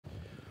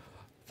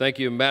Thank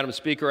you, Madam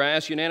Speaker. I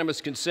ask unanimous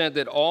consent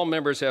that all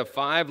members have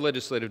 5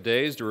 legislative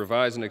days to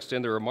revise and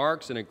extend their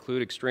remarks and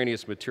include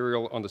extraneous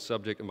material on the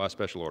subject by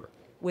special order.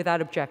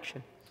 Without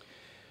objection.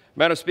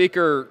 Madam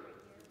Speaker,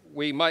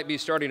 we might be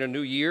starting a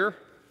new year,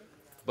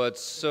 but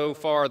so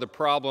far the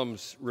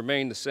problems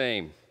remain the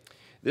same.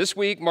 This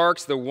week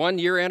marks the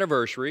 1-year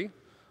anniversary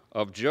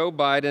of Joe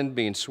Biden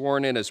being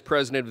sworn in as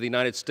President of the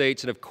United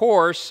States, and of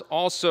course,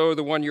 also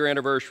the 1-year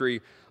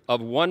anniversary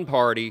of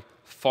one-party,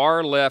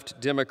 far-left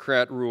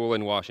Democrat rule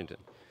in Washington.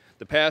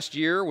 The past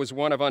year was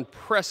one of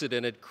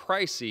unprecedented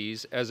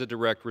crises as a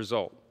direct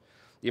result.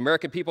 The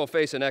American people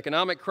face an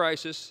economic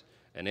crisis,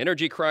 an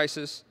energy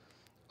crisis,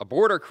 a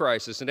border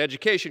crisis, an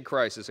education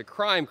crisis, a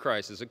crime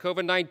crisis, a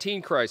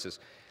COVID-19 crisis,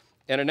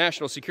 and a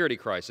national security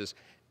crisis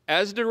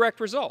as a direct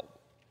result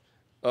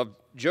of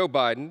Joe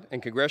Biden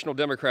and congressional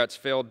Democrats'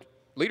 failed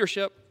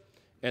leadership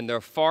and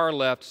their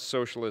far-left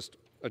socialist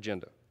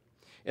agenda.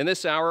 In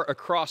this hour, a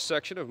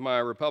cross-section of my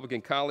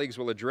Republican colleagues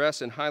will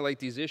address and highlight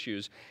these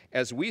issues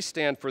as we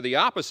stand for the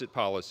opposite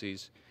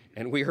policies,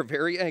 and we are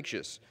very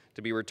anxious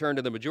to be returned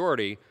to the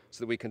majority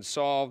so that we can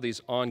solve these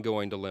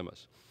ongoing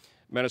dilemmas.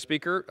 Madam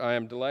Speaker, I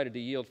am delighted to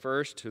yield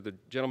first to the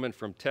gentleman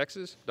from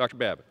Texas, Dr.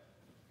 Babbitt.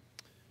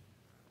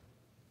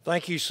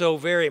 Thank you so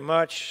very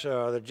much,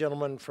 the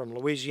gentleman from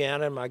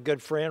Louisiana, my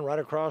good friend right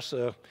across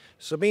the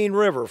Sabine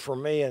River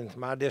from me and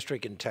my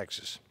district in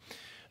Texas.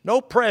 No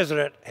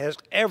president has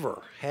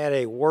ever had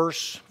a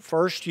worse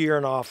first year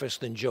in office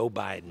than Joe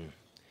Biden.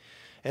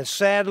 And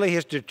sadly,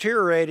 his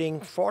deteriorating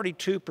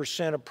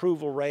 42%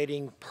 approval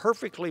rating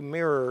perfectly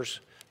mirrors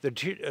the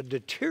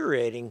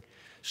deteriorating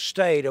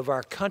state of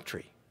our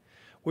country.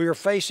 We are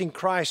facing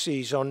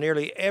crises on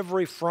nearly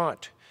every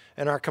front,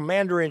 and our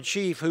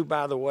commander-in-chief, who,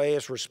 by the way,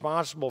 is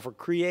responsible for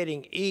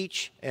creating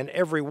each and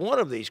every one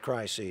of these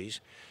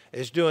crises,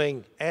 is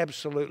doing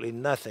absolutely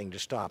nothing to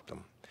stop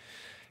them.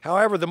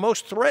 However, the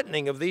most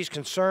threatening of these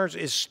concerns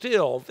is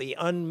still the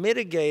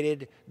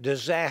unmitigated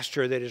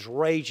disaster that is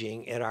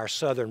raging at our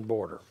southern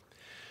border.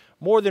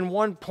 More than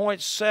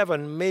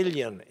 1.7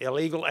 million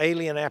illegal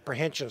alien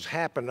apprehensions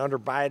happened under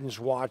Biden's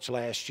watch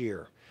last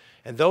year,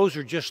 and those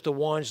are just the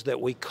ones that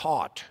we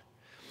caught.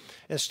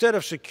 Instead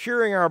of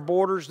securing our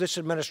borders, this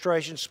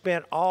administration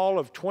spent all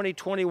of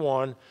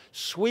 2021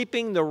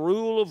 sweeping the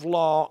rule of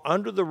law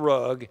under the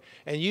rug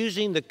and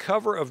using the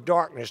cover of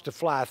darkness to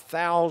fly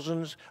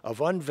thousands of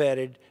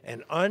unvetted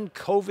and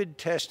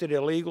un-COVID-tested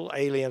illegal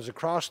aliens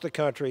across the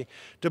country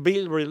to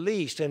be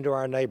released into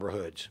our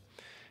neighborhoods.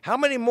 How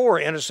many more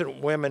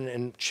innocent women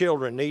and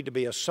children need to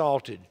be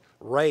assaulted,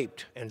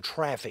 raped, and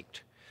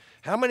trafficked?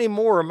 How many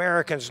more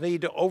Americans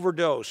need to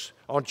overdose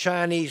on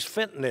Chinese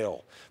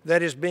fentanyl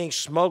that is being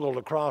smuggled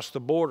across the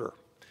border?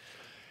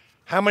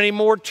 How many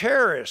more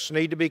terrorists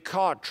need to be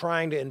caught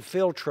trying to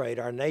infiltrate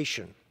our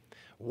nation?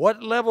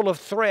 What level of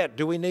threat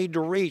do we need to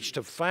reach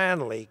to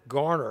finally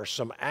garner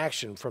some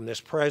action from this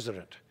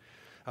president?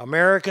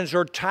 Americans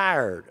are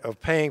tired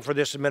of paying for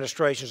this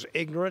administration's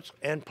ignorance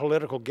and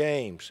political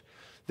games.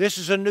 This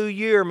is a new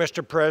year,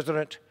 Mr.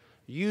 President.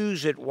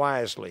 Use it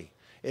wisely.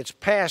 It's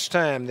past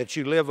time that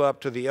you live up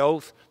to the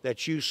oath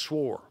that you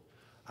swore.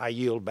 I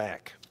yield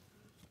back.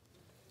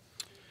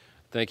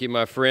 Thank you,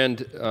 my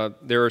friend.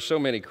 There are so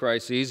many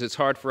crises, it's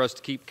hard for us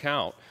to keep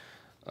count.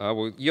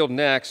 We'll yield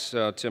next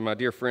to my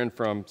dear friend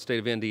from the state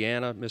of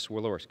Indiana, Ms.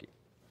 Walorski.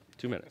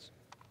 2 minutes.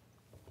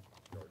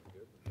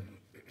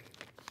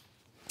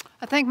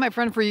 I thank my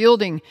friend for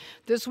yielding.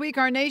 This week,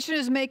 our nation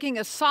is making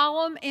a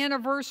solemn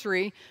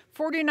anniversary,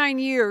 49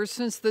 years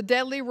since the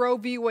deadly Roe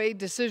v. Wade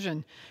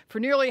decision. For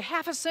nearly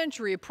half a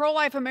century,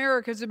 pro-life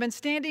Americans have been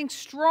standing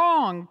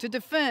strong to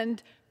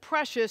defend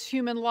precious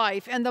human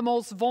life and the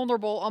most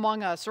vulnerable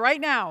among us. Right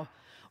now,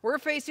 we're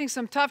facing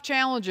some tough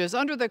challenges.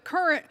 Under the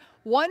current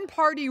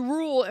one-party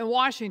rule in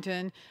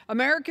Washington,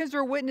 Americans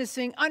are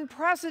witnessing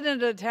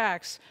unprecedented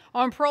attacks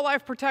on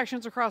pro-life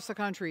protections across the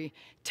country.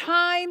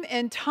 Time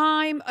and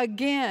time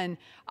again,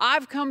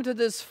 I've come to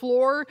this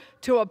floor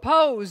to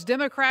oppose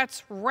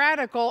Democrats'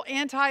 radical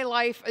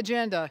anti-life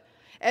agenda.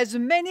 As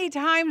many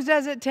times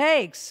as it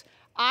takes,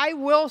 I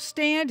will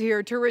stand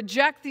here to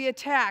reject the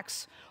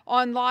attacks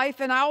on life,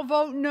 and I'll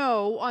vote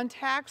no on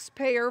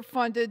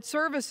taxpayer-funded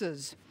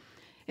services,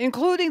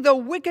 including the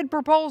wicked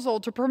proposal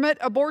to permit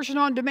abortion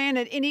on demand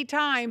at any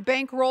time,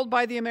 bankrolled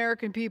by the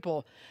American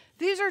people.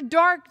 These are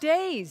dark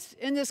days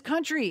in this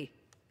country.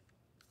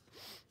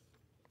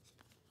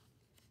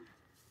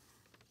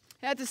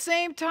 At the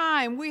same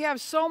time, we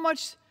have so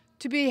much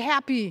to be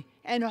happy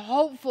and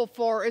hopeful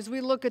for as we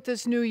look at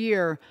this new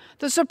year.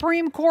 The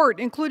Supreme Court,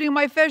 including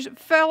my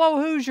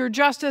fellow Hoosier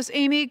Justice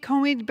Amy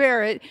Coney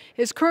Barrett,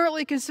 is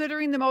currently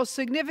considering the most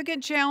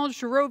significant challenge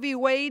to Roe v.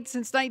 Wade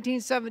since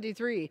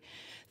 1973.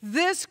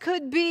 This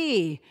could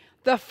be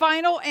the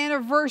final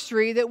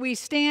anniversary that we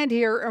stand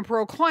here and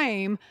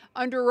proclaim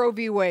under Roe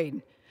v.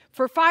 Wade.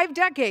 For 5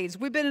 decades,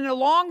 we've been in a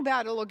long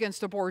battle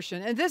against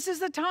abortion, and this is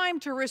the time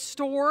to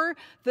restore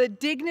the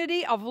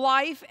dignity of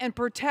life and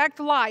protect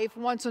life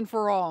once and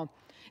for all.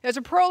 As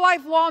a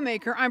pro-life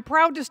lawmaker, I'm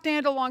proud to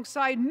stand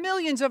alongside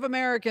millions of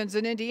Americans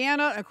in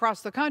Indiana and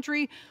across the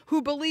country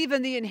who believe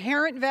in the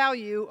inherent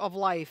value of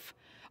life.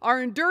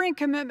 Our enduring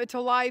commitment to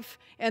life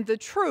and the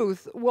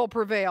truth will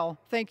prevail.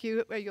 Thank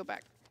you. I yield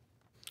back.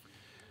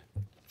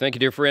 Thank you,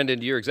 dear friend,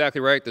 and you're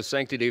exactly right. The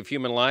sanctity of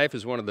human life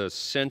is one of the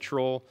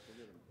central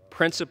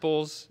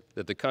principles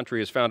that the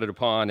country is founded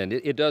upon, and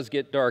it does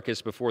get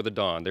darkest before the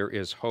dawn. There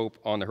is hope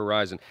on the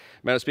horizon.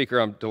 Madam Speaker,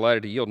 I'm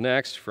delighted to yield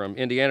next. From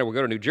Indiana, we'll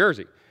go to New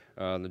Jersey.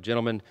 The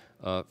gentleman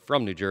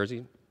from New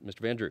Jersey, Mr.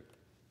 Van Drew.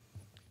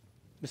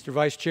 Mr.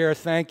 Vice Chair,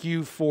 thank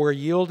you for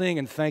yielding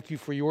and thank you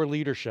for your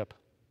leadership.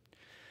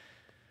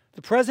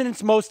 The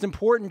President's most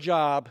important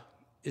job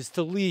is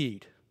to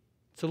lead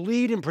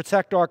and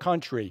protect our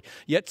country.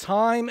 Yet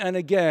time and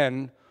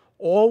again,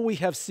 all we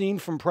have seen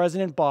from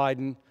President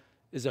Biden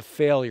is a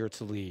failure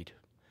to lead.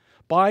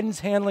 Biden's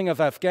handling of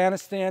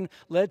Afghanistan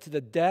led to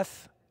the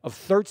death of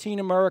 13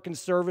 American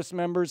service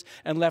members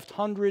and left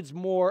hundreds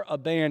more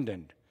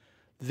abandoned.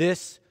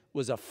 This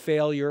was a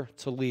failure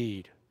to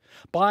lead.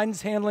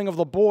 Biden's handling of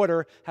the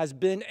border has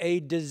been a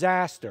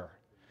disaster,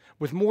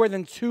 with more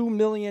than 2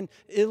 million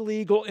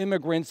illegal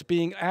immigrants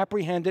being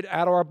apprehended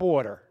at our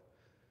border.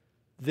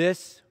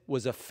 This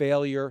was a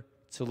failure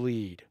to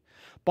lead.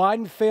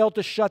 Biden failed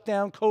to shut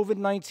down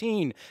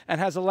COVID-19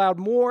 and has allowed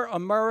more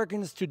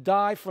Americans to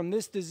die from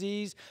this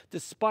disease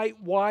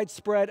despite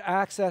widespread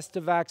access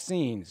to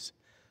vaccines.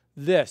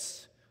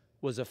 This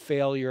was a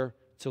failure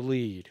to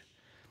lead.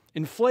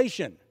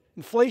 Inflation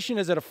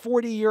is at a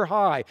 40-year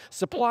high.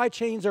 Supply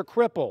chains are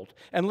crippled,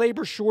 and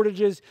labor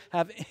shortages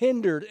have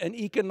hindered an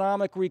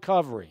economic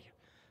recovery.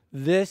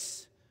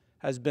 This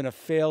has been a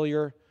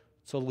failure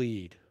to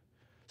lead.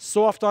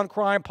 Soft on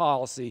crime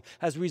policy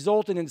has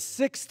resulted in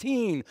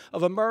 16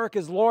 of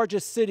America's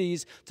largest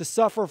cities to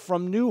suffer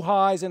from new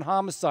highs in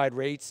homicide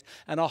rates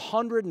and a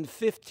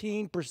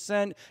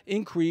 115%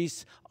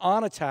 increase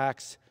on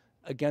attacks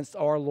against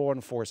our law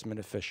enforcement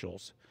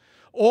officials.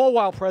 All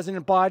while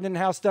President Biden and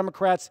House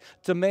Democrats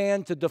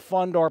demand to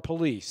defund our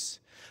police.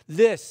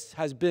 This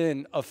has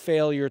been a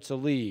failure to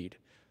lead.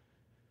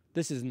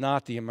 This is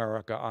not the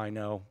America I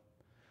know.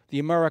 The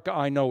America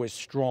I know is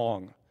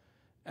strong,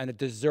 and it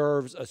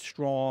deserves a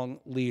strong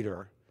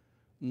leader,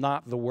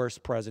 not the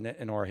worst president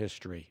in our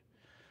history,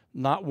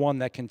 not one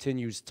that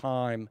continues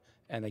time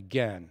and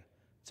again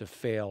to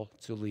fail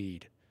to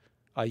lead.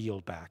 I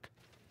yield back.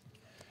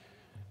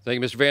 Thank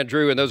you, Mr. Van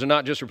Drew. And those are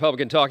not just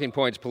Republican talking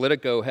points.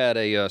 Politico had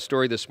a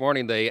story this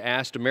morning. They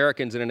asked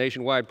Americans in a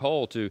nationwide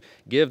poll to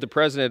give the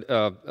president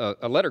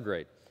a letter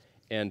grade,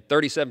 and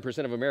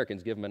 37% of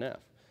Americans give him an F.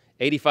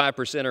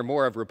 85% or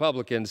more of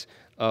Republicans,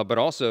 but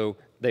also,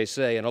 they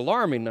say, an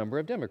alarming number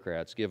of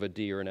Democrats give a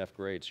D or an F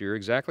grade. So you're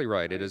exactly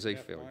right. It is a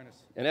failure.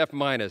 An F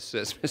minus,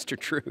 says Mr.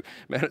 Drew.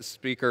 Madam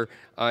Speaker,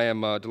 I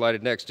am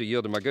delighted next to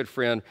yield to my good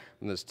friend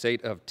from the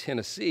state of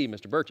Tennessee,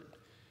 Mr. Burchett.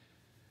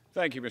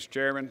 Thank you, Mr.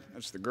 Chairman.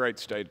 That's the great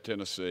state of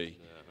Tennessee.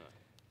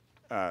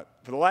 For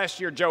the last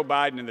year, Joe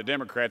Biden and the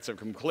Democrats have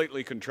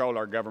completely controlled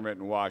our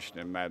government in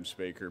Washington, Madam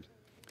Speaker.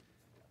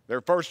 Their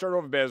first order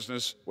of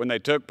business when they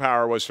took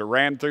power was to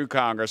ram through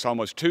Congress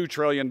almost $2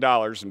 trillion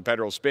in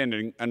federal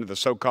spending under the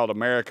so-called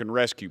American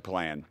Rescue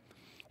Plan.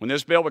 When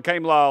this bill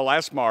became law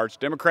last March,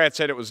 Democrats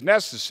said it was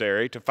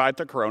necessary to fight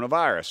the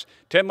coronavirus.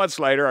 10 months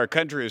later, our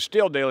country is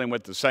still dealing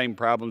with the same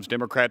problems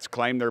Democrats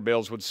claimed their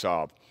bills would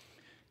solve.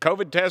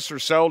 COVID tests are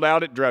sold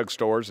out at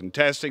drugstores, and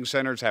testing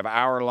centers have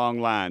hour-long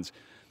lines.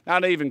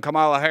 Not even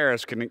Kamala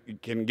Harris can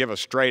give a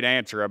straight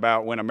answer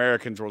about when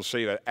Americans will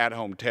see the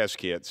at-home test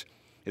kits.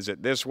 Is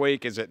it this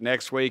week? Is it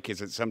next week? Is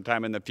it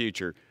sometime in the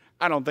future?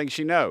 I don't think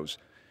she knows.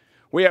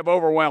 We have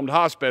overwhelmed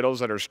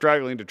hospitals that are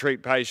struggling to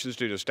treat patients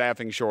due to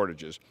staffing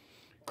shortages.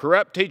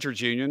 Corrupt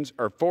teachers' unions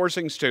are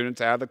forcing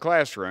students out of the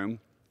classroom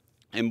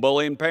and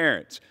bullying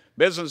parents.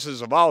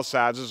 Businesses of all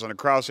sizes and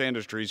across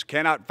industries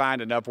cannot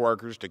find enough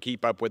workers to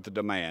keep up with the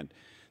demand.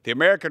 The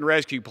American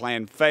Rescue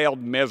Plan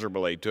failed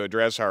miserably to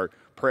address or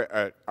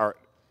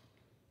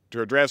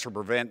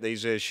prevent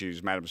these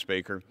issues, Madam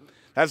Speaker.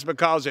 That's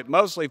because it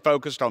mostly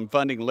focused on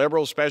funding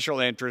liberal special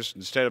interests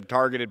instead of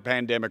targeted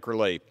pandemic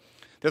relief.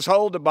 This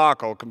whole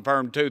debacle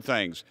confirmed two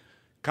things.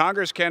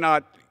 Congress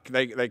cannot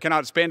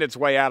spend its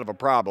way out of a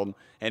problem,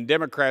 and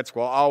Democrats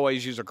will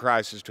always use a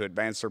crisis to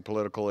advance their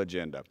political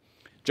agenda.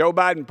 Joe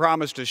Biden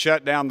promised to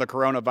shut down the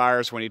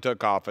coronavirus when he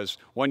took office.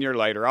 1 year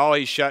later, all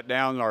he shut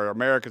down are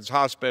Americans'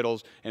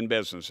 hospitals and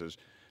businesses.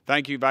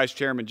 Thank you, Vice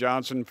Chairman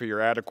Johnson, for your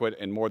adequate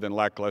and more than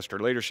lackluster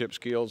leadership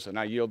skills, and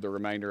I yield the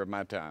remainder of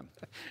my time.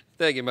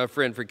 Thank you, my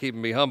friend, for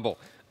keeping me humble.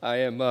 I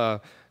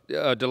am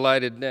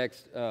delighted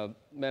next,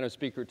 Madam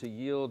Speaker, to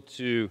yield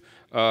to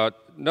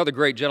another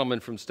great gentleman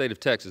from the state of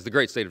Texas, the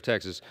great state of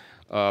Texas,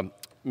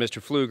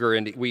 Mr. Pfluger,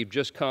 and we've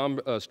just come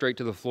straight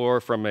to the floor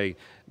from a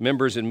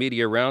members and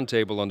media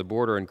roundtable on the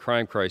border and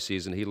crime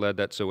crises, and he led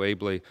that so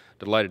ably.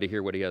 Delighted to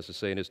hear what he has to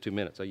say in his 2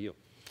 minutes. I yield.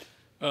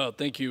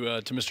 Thank you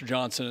to Mr.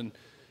 Johnson.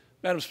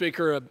 Madam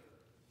Speaker,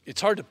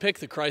 it's hard to pick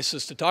the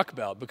crisis to talk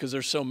about because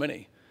there's so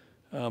many.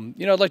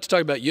 I'd like to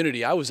talk about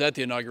unity. I was at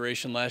the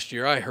inauguration last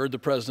year. I heard the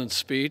president's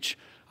speech.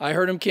 I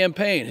heard him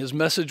campaign. His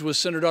message was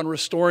centered on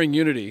restoring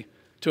unity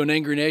to an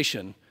angry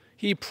nation.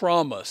 He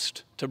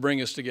promised to bring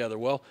us together.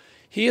 Well,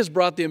 he has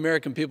brought the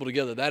American people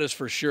together, that is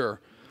for sure,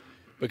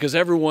 because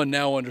everyone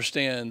now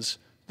understands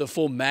the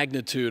full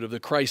magnitude of the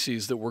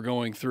crises that we're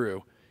going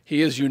through. He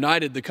has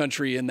united the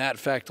country in that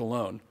fact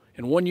alone.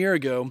 And 1 year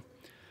ago,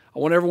 I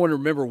want everyone to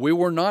remember we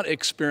were not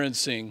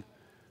experiencing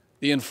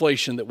the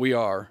inflation that we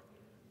are,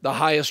 the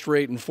highest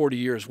rate in 40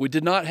 years. We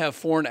did not have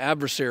foreign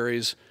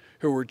adversaries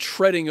who were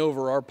treading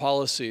over our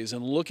policies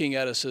and looking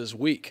at us as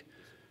weak.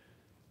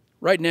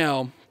 Right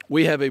now,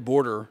 we have a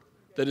border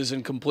that is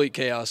in complete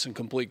chaos and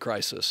complete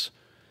crisis.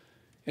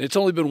 And it's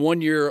only been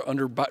 1 year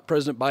under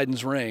President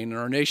Biden's reign, and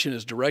our nation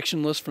is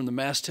directionless from the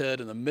masthead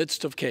in the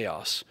midst of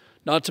chaos,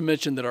 not to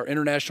mention that our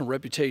international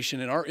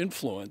reputation and our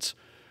influence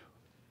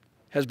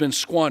has been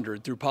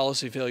squandered through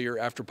policy failure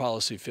after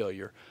policy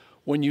failure.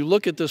 When you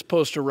look at this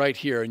poster right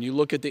here and you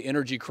look at the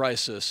energy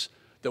crisis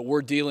that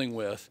we're dealing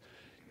with,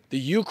 the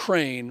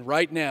Ukraine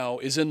right now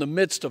is in the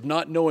midst of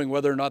not knowing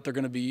whether or not they're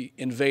going to be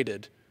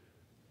invaded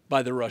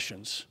by the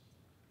Russians.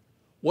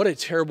 What a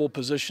terrible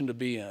position to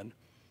be in.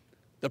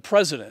 The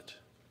president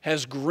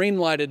has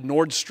green-lighted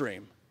Nord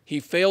Stream.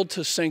 He failed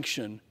to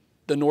sanction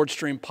the Nord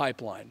Stream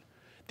pipeline.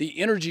 The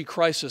energy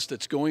crisis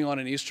that's going on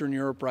in Eastern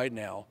Europe right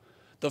now,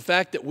 the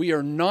fact that we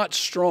are not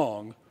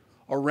strong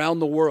around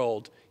the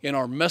world in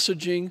our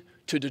messaging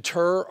to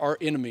deter our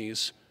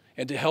enemies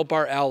and to help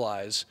our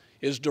allies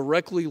is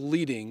directly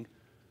leading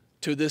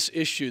to this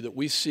issue that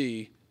we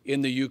see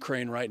in the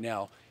Ukraine right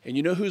now. And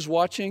you know who's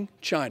watching?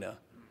 China.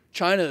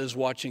 China is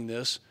watching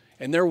this,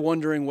 and they're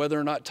wondering whether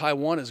or not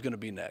Taiwan is going to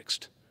be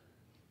next.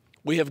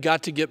 We have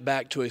got to get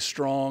back to a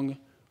strong,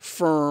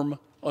 firm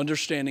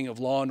understanding of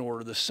law and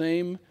order, the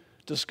same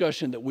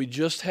discussion that we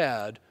just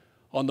had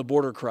on the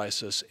border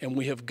crisis, and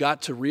we have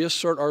got to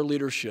reassert our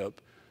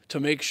leadership to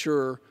make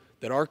sure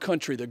that our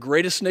country, the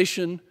greatest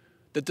nation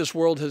that this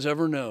world has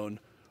ever known,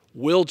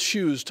 will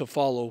choose to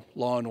follow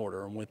law and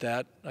order. And with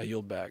that, I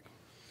yield back.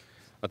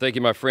 I thank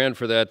you, my friend,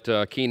 for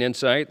that keen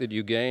insight that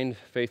you gained,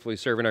 faithfully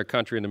serving our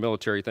country in the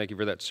military. Thank you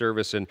for that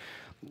service. And,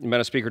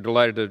 Madam Speaker,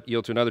 delighted to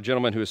yield to another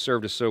gentleman who has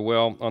served us so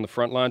well on the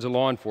front lines of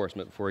law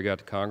enforcement before he got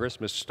to Congress,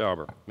 Mr.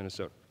 Stauber,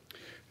 Minnesota.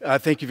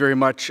 Thank you very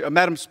much.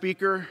 Madam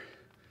Speaker,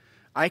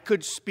 I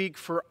could speak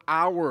for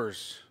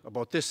hours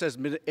about this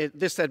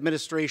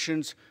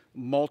administration's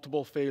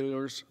multiple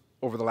failures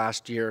over the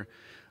last year,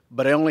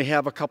 but I only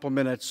have a couple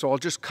minutes, so I'll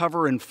just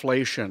cover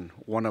inflation,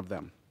 one of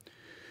them.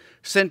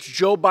 Since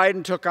Joe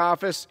Biden took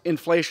office,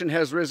 inflation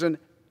has risen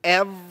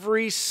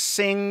every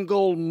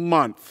single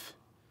month.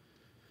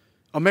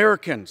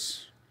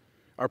 Americans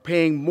are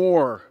paying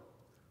more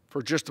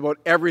for just about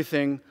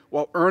everything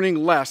while earning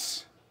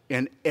less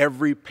in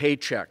every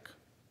paycheck.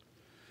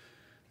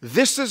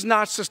 This is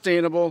not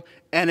sustainable,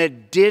 and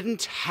it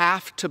didn't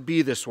have to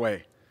be this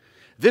way.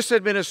 This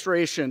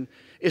administration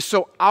is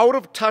so out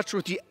of touch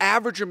with the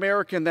average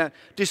American that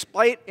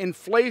despite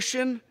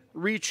inflation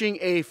reaching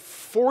a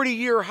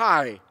 40-year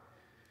high,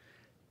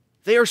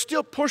 they are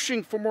still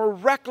pushing for more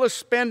reckless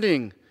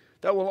spending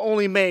that will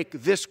only make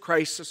this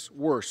crisis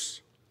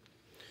worse.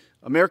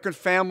 American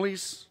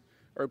families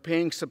are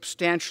paying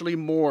substantially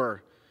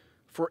more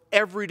for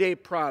everyday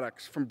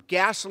products, from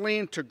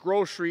gasoline to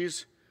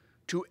groceries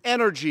to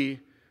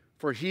energy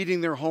for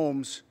heating their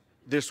homes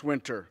this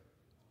winter.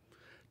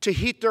 To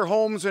heat their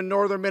homes in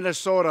northern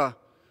Minnesota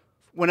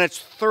when it's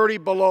 30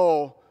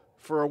 below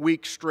for a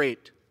week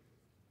straight.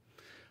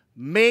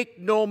 Make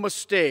no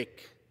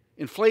mistake,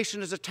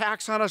 inflation is a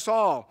tax on us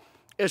all,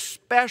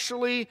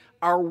 especially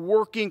our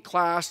working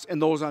class and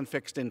those on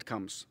fixed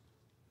incomes.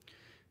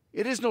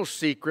 It is no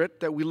secret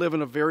that we live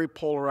in a very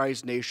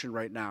polarized nation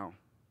right now.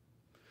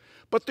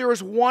 But there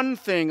is one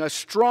thing a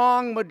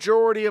strong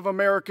majority of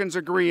Americans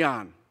agree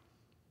on.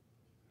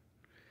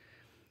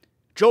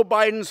 Joe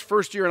Biden's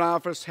first year in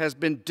office has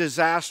been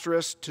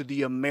disastrous to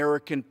the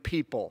American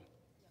people.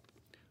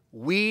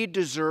 We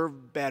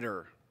deserve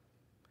better.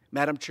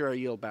 Madam Chair, I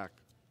yield back.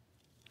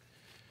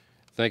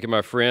 Thank you,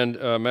 my friend.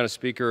 Madam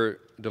Speaker,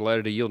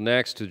 delighted to yield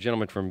next to the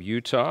gentleman from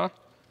Utah,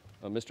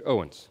 Mr.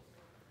 Owens.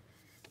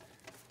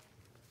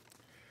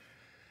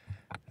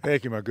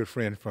 Thank you, my good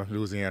friend from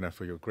Louisiana,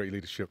 for your great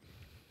leadership.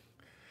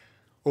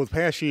 Over the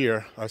past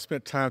year, I've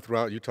spent time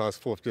throughout Utah's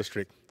 4th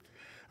District.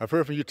 I've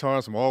heard from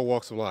Utahns from all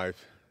walks of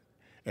life,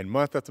 and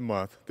month after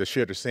month, they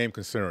share the same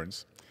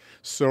concerns: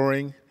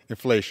 soaring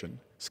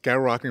inflation,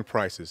 skyrocketing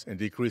prices, and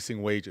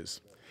decreasing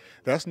wages.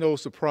 That's no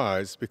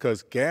surprise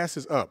because gas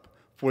is up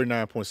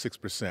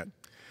 49.6%.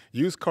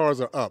 Used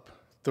cars are up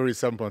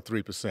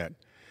 37.3%.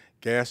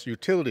 Gas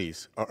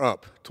utilities are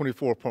up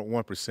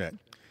 24.1%.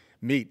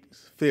 Meat,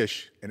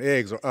 fish, and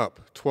eggs are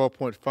up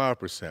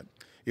 12.5%.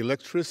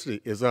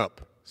 Electricity is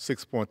up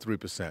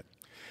 6.3%. And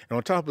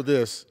on top of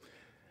this,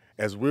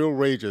 as real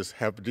wages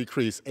have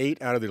decreased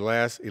 8 out of the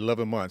last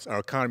 11 months, our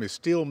economy is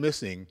still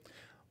missing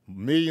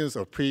millions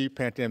of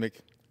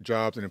pre-pandemic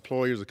jobs, and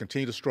employers will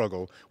continue to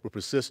struggle with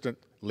persistent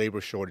labor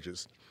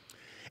shortages.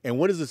 And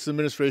what is this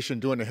administration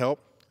doing to help?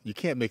 You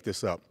can't make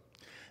this up.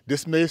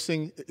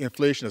 Dismissing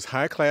inflation as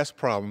high-class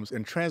problems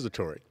and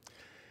transitory.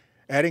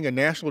 Adding a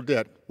national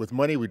debt with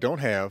money we don't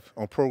have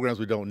on programs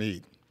we don't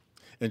need.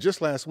 And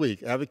just last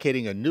week,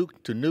 advocating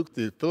to nuke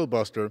the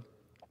filibuster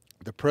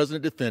the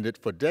president defended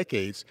for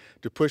decades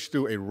to push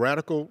through a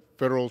radical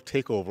federal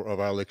takeover of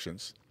our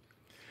elections.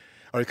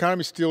 Our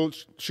economy still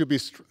should be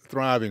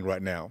thriving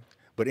right now,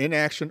 but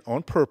inaction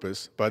on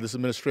purpose by this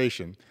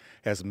administration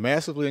has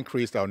massively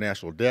increased our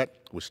national debt,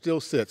 which still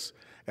sits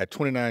at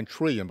 $29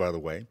 trillion, by the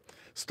way,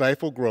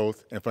 stifled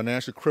growth, and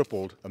financially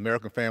crippled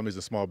American families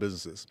and small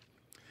businesses.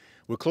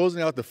 We're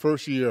closing out the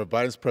first year of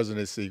Biden's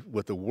presidency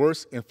with the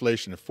worst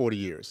inflation in 40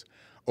 years,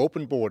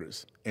 open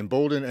borders,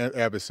 emboldened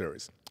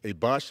adversaries, a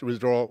botched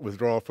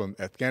withdrawal from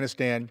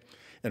Afghanistan,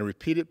 and a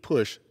repeated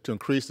push to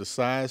increase the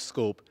size,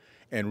 scope,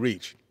 and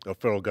reach of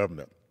federal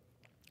government.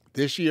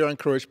 This year, I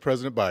encourage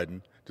President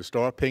Biden to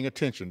start paying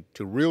attention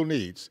to real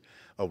needs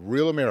of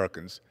real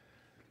Americans.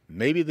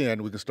 Maybe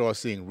then we can start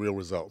seeing real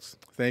results.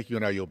 Thank you,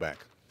 and I yield back.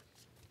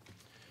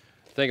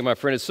 Thank you, my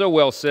friend. It's so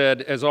well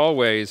said, as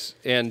always.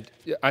 And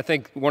I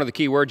think one of the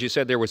key words you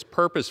said there was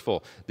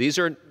purposeful. These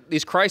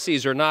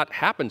crises are not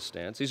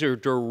happenstance. These are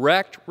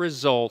direct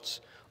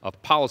results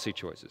of policy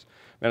choices.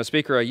 Madam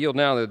Speaker, I yield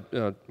now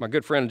to my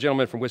good friend and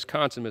gentleman from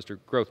Wisconsin, Mr.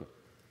 Grothman.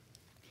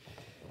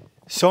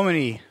 So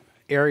many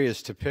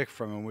areas to pick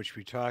from in which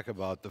we talk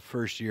about the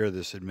first year of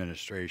this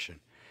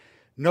administration.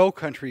 No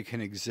country can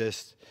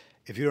exist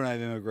if you don't have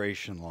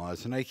immigration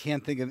laws, and I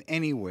can't think of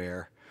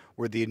anywhere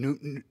where the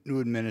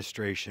new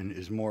administration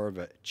is more of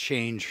a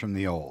change from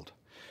the old.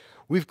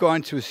 We've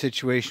gone to a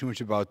situation in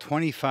which about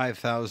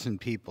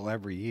 25,000 people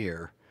every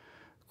year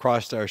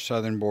crossed our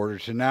southern border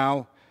to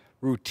now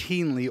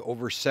routinely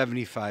over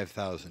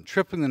 75,000,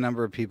 tripling the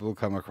number of people who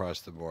come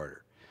across the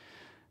border.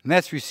 And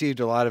that's received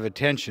a lot of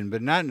attention,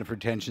 but not enough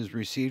attention is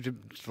received to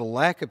the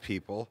lack of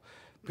people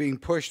being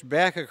pushed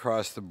back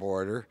across the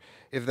border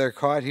if they're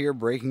caught here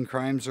breaking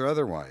crimes or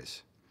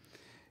otherwise.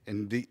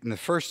 In the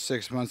first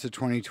 6 months of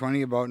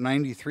 2020, about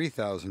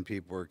 93,000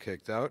 people were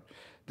kicked out.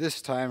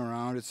 This time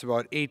around, it's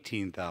about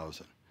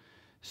 18,000.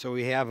 So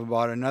we have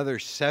about another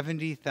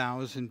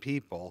 70,000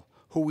 people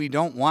who we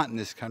don't want in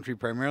this country,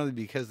 primarily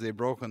because they've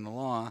broken the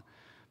law,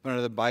 but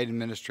under the Biden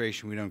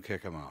administration, we don't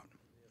kick them out.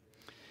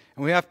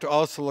 And we have to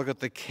also look at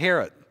the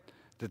carrot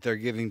that they're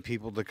giving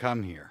people to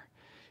come here.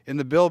 In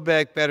the Build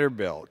Back Better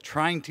bill,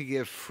 trying to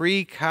give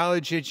free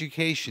college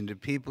education to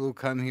people who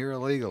come here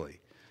illegally.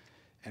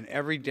 And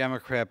every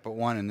Democrat but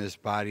one in this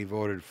body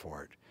voted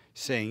for it,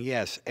 saying,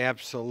 yes,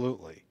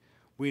 absolutely.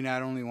 We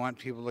not only want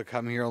people to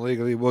come here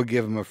illegally, we'll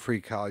give them a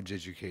free college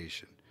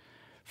education.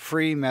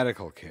 Free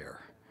medical care.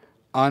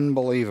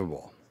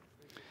 Unbelievable.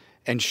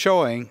 And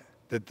showing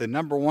that the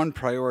number one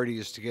priority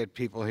is to get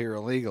people here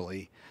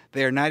illegally.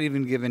 They are not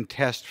even given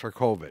tests for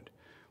COVID,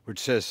 which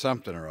says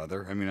something or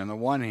other. I mean, on the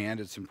one hand,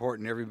 it's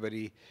important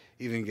everybody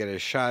even get a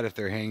shot if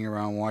they're hanging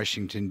around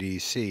Washington,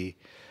 D.C.,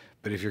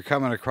 but if you're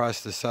coming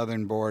across the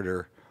southern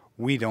border,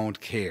 we don't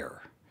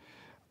care.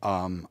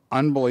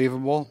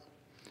 Unbelievable.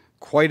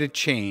 Quite a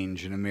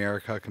change in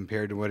America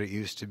compared to what it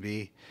used to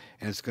be,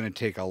 and it's going to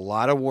take a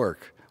lot of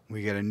work when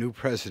we get a new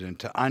president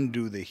to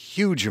undo the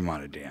huge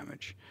amount of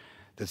damage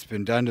that's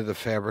been done to the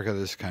fabric of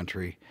this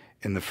country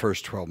in the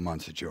first 12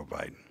 months of Joe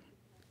Biden.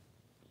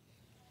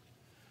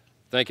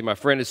 Thank you, my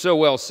friend. It's so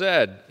well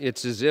said.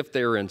 It's as if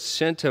they're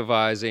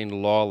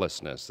incentivizing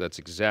lawlessness. That's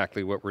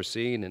exactly what we're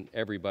seeing, and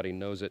everybody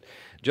knows it.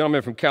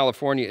 Gentleman from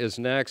California is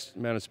next.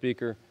 Madam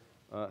Speaker,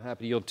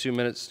 happy to yield 2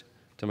 minutes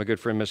to my good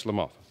friend, Ms.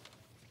 Lamothe.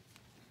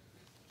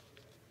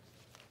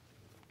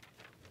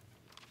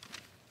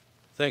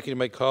 Thank you to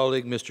my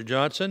colleague, Mr.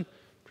 Johnson.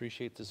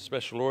 Appreciate this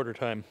special order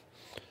time.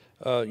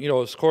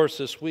 Of course,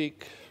 this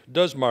week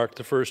does mark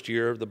the first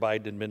year of the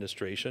Biden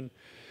administration.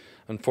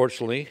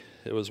 Unfortunately,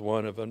 it was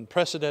one of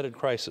unprecedented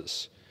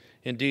crisis.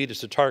 Indeed,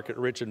 it's a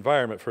target-rich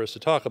environment for us to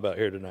talk about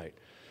here tonight.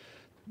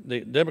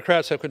 The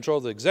Democrats have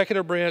controlled the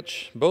executive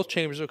branch, both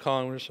chambers of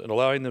Congress, and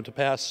allowing them to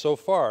pass so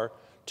far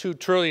 $2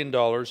 trillion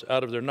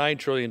out of their $9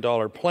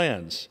 trillion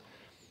plans.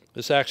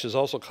 This action has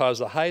also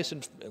caused the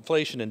highest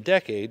inflation in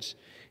decades,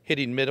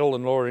 hitting middle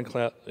and lower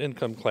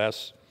income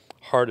class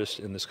hardest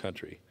in this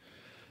country.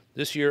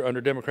 This year,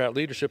 under Democrat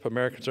leadership,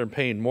 Americans are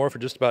paying more for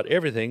just about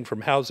everything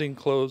from housing,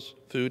 clothes,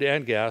 food,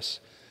 and gas,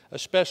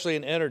 especially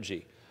in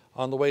energy.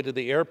 On the way to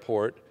the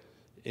airport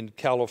in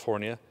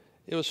California,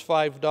 it was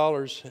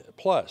 $5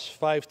 plus,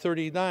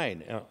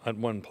 $5.39 at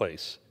one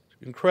place.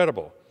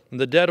 Incredible. In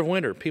the dead of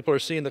winter, people are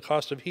seeing the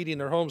cost of heating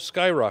their homes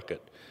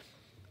skyrocket.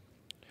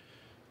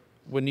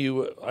 When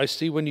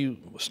you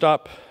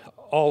stop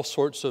all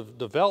sorts of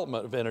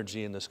development of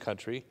energy in this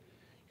country,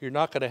 you're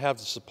not going to have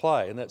the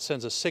supply, and that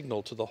sends a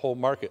signal to the whole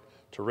market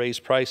to raise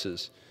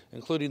prices,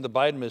 including the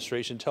Biden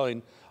administration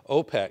telling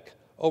OPEC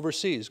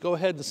overseas, go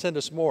ahead and send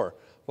us more,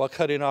 while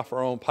cutting off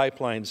our own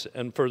pipelines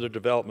and further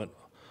development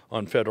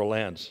on federal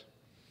lands.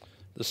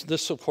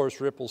 This of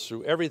course, ripples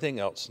through everything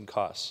else in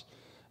costs.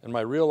 In my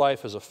real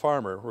life as a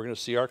farmer, we're going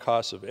to see our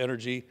costs of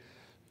energy,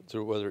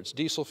 through whether it's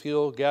diesel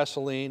fuel,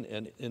 gasoline,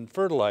 and in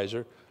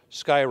fertilizer,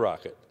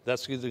 skyrocket.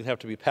 That's either going to have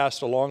to be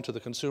passed along to the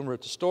consumer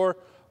at the store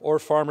or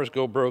farmers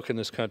go broke in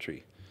this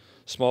country.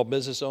 Small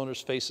business owners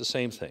face the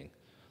same thing.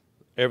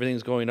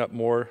 Everything's going up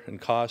more in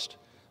cost.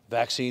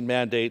 Vaccine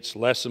mandates,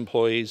 less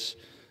employees.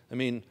 I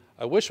mean,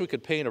 I wish we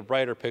could paint a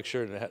brighter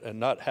picture and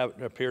not have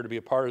it appear to be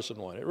a partisan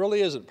one. It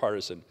really isn't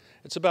partisan.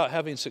 It's about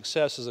having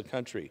success as a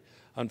country.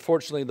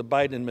 Unfortunately, the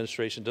Biden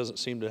administration doesn't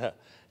seem to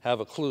have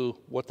a clue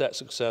what that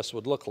success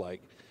would look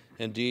like.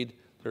 Indeed,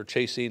 they're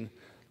chasing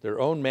their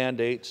own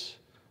mandates,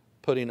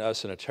 putting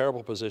us in a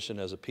terrible position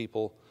as a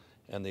people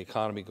and the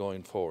economy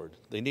going forward.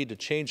 They need to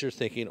change their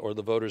thinking, or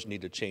the voters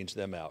need to change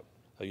them out.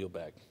 I yield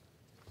back.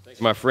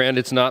 My friend,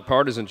 it's not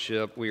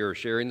partisanship. We are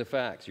sharing the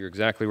facts. You're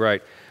exactly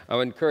right. I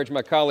would encourage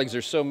my colleagues.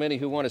 There's so many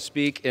who want to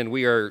speak, and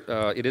we are,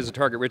 it is a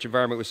target-rich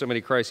environment with so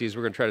many crises.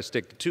 We're going to try to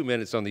stick to 2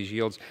 minutes on these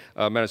yields.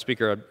 Madam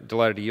Speaker, I'm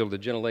delighted to yield to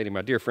the gentlelady,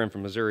 my dear friend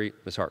from Missouri,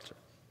 Ms. Hartzler.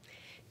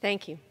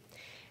 Thank you.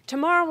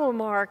 Tomorrow will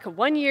mark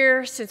 1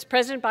 year since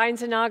President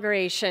Biden's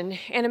inauguration,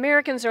 and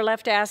Americans are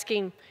left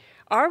asking,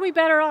 are we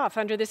better off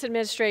under this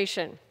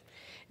administration?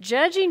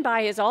 Judging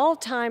by his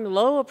all-time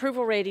low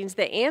approval ratings,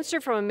 the answer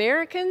from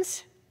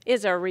Americans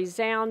is a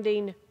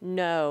resounding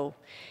no.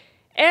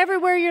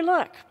 Everywhere you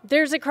look,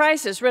 there's a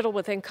crisis riddled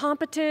with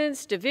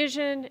incompetence,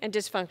 division, and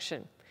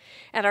dysfunction.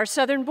 At our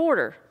southern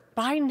border,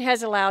 Biden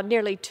has allowed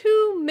nearly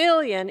 2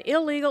 million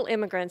illegal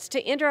immigrants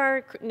to enter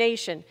our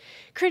nation,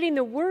 creating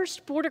the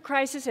worst border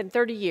crisis in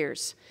 30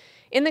 years.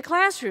 In the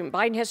classroom,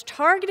 Biden has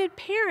targeted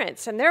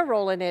parents and their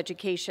role in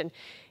education.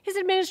 His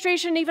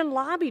administration even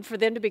lobbied for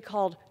them to be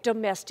called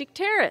domestic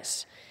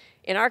terrorists.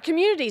 In our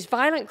communities,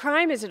 violent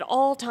crime is at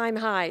all-time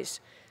highs.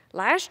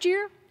 Last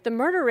year, the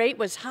murder rate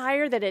was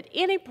higher than at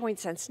any point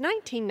since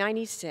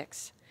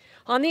 1996.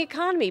 On the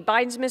economy,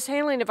 Biden's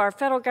mishandling of our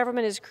federal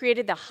government has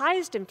created the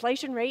highest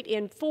inflation rate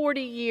in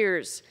 40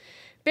 years.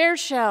 Bare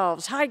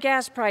shelves, high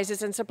gas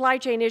prices, and supply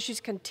chain issues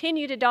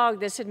continue to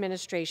dog this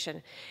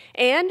administration.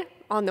 And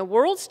on the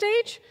world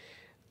stage,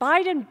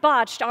 Biden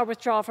botched our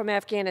withdrawal from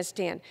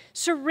Afghanistan,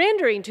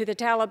 surrendering to the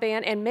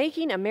Taliban and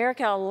making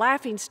America a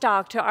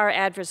laughingstock to our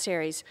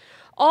adversaries.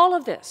 All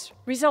of this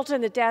resulted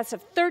in the deaths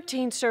of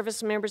 13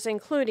 service members,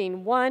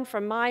 including one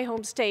from my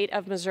home state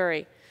of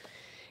Missouri.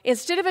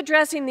 Instead of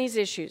addressing these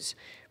issues,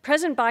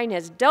 President Biden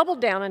has doubled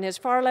down on his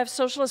far-left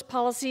socialist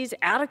policies,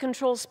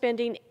 out-of-control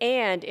spending,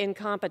 and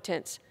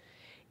incompetence.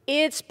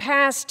 It's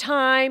past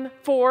time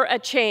for a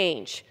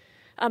change.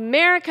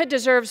 America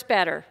deserves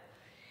better.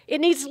 It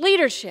needs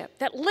leadership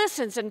that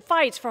listens and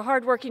fights for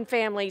hardworking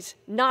families,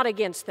 not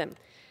against them.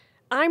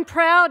 I'm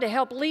proud to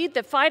help lead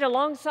the fight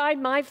alongside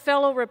my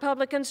fellow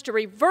Republicans to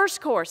reverse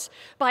course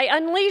by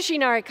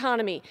unleashing our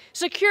economy,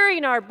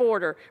 securing our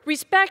border,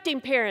 respecting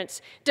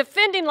parents,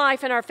 defending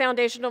life and our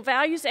foundational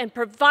values, and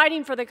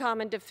providing for the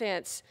common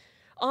defense.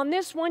 On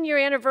this one-year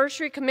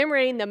anniversary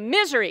commemorating the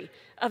misery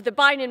of the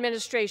Biden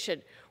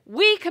administration,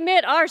 we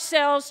commit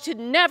ourselves to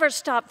never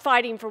stop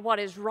fighting for what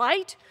is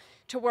right,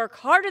 to work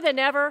harder than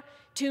ever,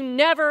 to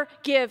never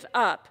give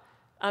up.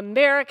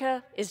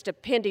 America is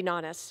depending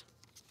on us.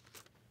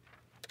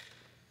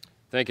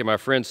 Thank you, my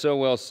friend. So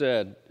well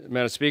said.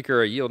 Madam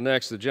Speaker, I yield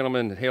next to the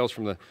gentleman that hails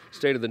from the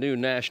state of the new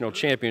national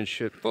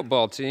championship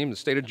football team, the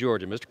state of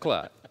Georgia, Mr.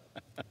 Clyde.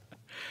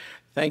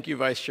 Thank you,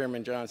 Vice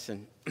Chairman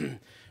Johnson.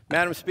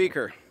 Madam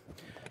Speaker,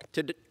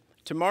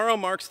 tomorrow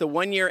marks the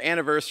one-year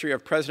anniversary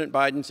of President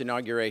Biden's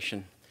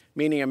inauguration,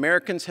 meaning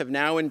Americans have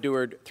now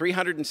endured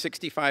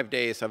 365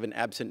 days of an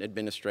absent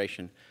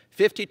administration,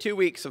 52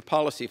 weeks of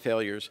policy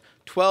failures,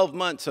 12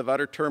 months of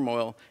utter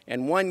turmoil,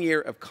 and 1 year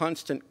of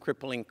constant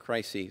crippling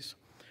crises.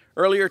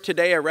 Earlier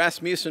today, a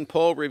Rasmussen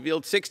poll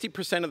revealed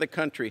 60% of the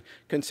country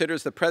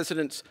considers the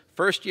president's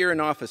first year in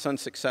office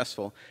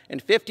unsuccessful,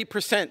 and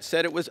 50%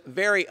 said it was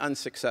very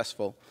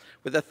unsuccessful,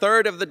 with a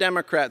third of the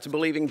Democrats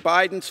believing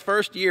Biden's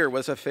first year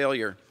was a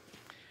failure.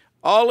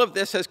 All of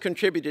this has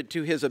contributed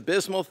to his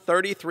abysmal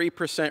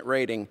 33%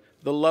 rating,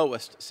 the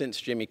lowest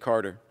since Jimmy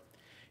Carter.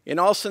 In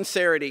all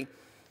sincerity,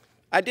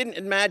 I didn't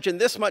imagine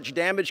this much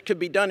damage could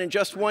be done in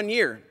just 1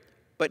 year,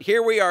 but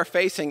here we are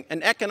facing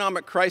an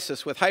economic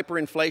crisis with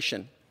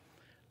hyperinflation,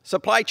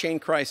 supply chain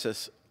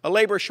crisis, a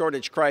labor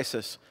shortage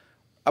crisis,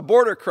 a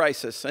border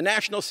crisis, a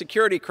national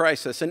security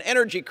crisis, an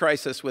energy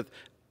crisis with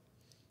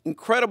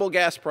incredible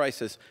gas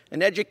prices,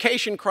 an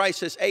education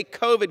crisis, a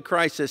COVID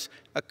crisis,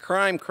 a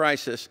crime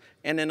crisis,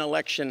 and an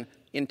election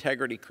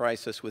integrity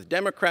crisis, with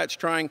Democrats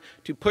trying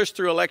to push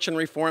through election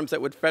reforms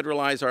that would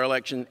federalize our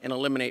election and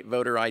eliminate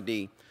voter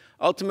ID.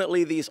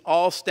 Ultimately, these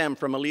all stem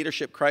from a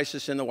leadership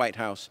crisis in the White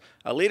House,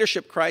 a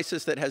leadership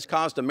crisis that has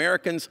caused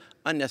Americans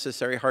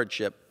unnecessary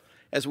hardship.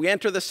 As we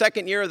enter the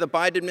second year of the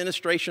Biden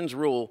administration's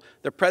rule,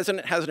 the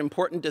president has an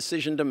important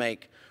decision to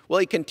make. Will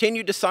he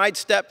continue to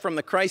sidestep from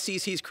the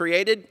crises he's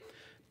created,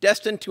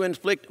 destined to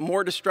inflict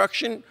more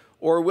destruction,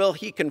 or will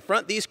he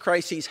confront these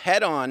crises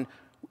head-on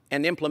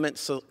and implement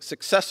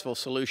successful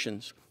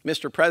solutions?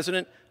 Mr.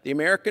 President, the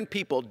American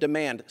people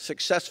demand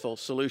successful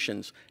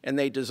solutions, and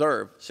they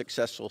deserve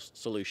successful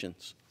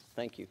solutions.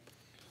 Thank you.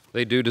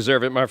 They do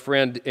deserve it, my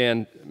friend.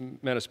 And,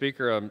 Madam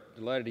Speaker, I'm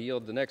delighted to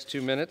yield the next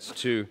 2 minutes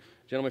to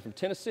Gentleman from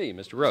Tennessee,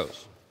 Mr.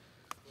 Rose.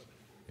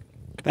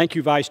 Thank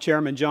you, Vice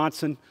Chairman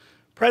Johnson.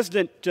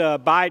 President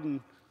Biden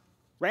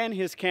ran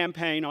his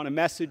campaign on a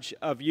message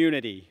of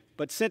unity,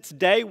 but since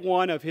day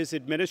one of his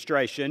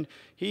administration,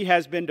 he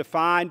has been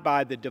defined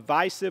by the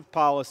divisive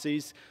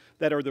policies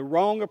that are the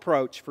wrong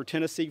approach for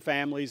Tennessee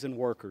families and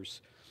workers.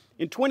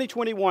 In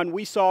 2021,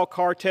 we saw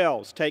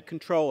cartels take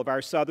control of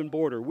our southern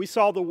border. We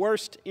saw the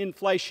worst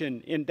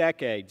inflation in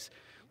decades.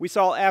 We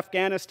saw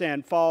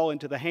Afghanistan fall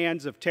into the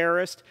hands of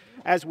terrorists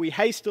as we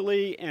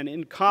hastily and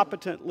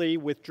incompetently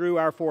withdrew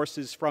our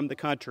forces from the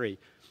country,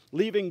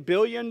 leaving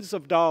billions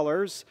of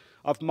dollars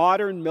of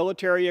modern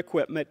military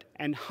equipment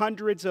and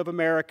hundreds of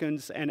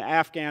Americans and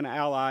Afghan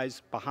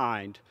allies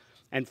behind.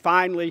 And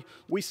finally,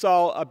 we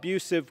saw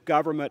abusive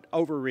government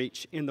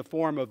overreach in the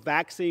form of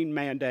vaccine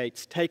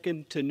mandates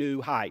taken to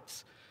new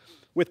heights.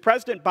 With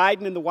President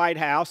Biden in the White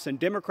House and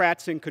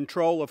Democrats in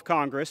control of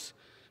Congress,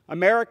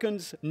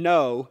 Americans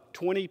know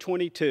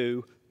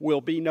 2022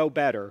 will be no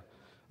better.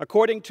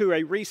 According to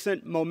a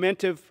recent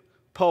Momentive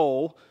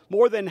poll,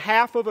 more than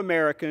half of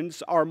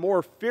Americans are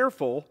more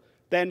fearful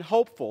than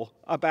hopeful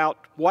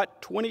about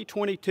what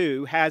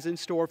 2022 has in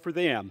store for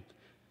them,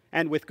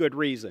 and with good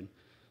reason.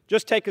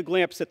 Just take a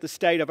glimpse at the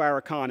state of our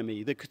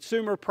economy. The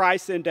Consumer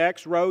Price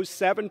Index rose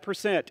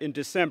 7% in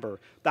December,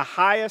 the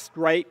highest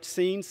rate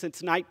seen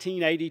since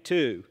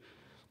 1982.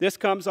 This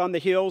comes on the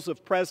heels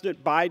of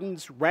President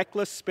Biden's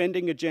reckless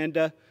spending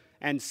agenda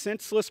and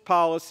senseless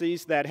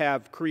policies that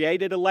have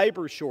created a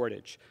labor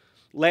shortage,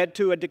 led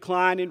to a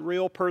decline in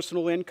real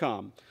personal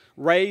income,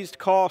 raised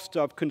costs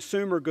of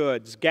consumer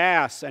goods,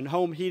 gas, and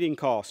home heating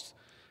costs,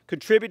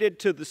 contributed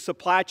to the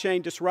supply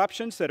chain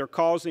disruptions that are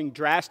causing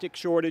drastic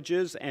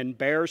shortages and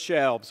bare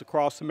shelves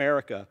across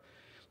America.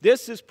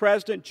 This is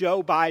President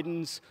Joe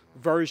Biden's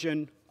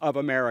version of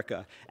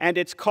America, and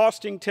it's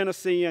costing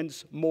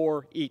Tennesseans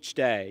more each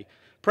day.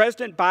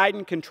 President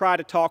Biden can try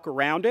to talk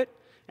around it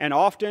and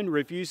often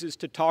refuses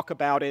to talk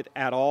about it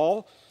at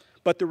all,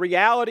 but the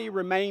reality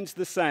remains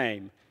the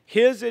same.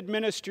 His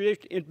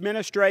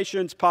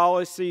administration's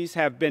policies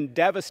have been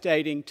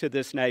devastating to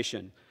this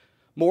nation.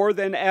 More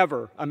than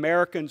ever,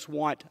 Americans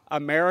want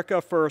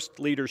America First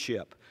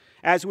leadership.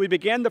 As we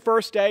begin the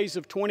first days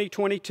of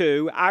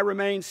 2022, I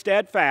remain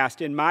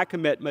steadfast in my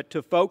commitment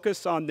to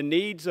focus on the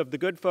needs of the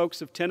good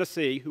folks of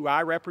Tennessee who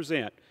I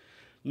represent,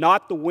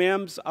 not the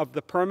whims of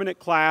the permanent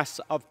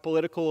class of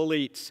political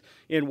elites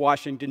in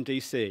Washington,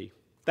 D.C.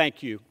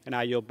 Thank you, and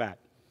I yield back.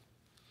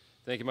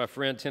 Thank you, my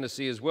friend.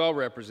 Tennessee is well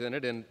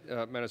represented, and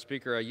Madam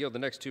Speaker, I yield the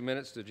next 2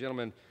 minutes to the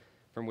gentleman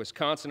from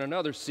Wisconsin,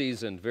 another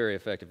seasoned, very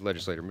effective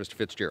legislator, Mr.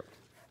 Fitzgerald.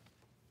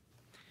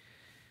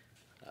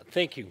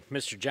 Thank you,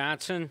 Mr.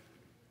 Johnson.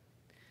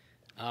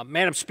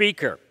 Madam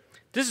Speaker,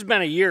 this has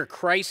been a year of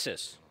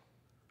crisis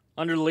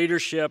under the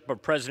leadership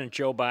of President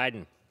Joe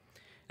Biden.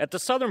 At the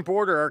southern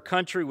border, our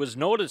country was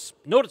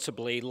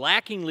noticeably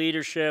lacking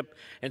leadership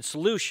and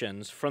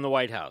solutions from the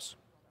White House.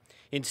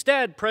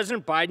 Instead,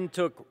 President Biden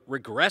took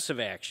regressive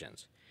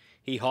actions.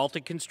 He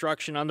halted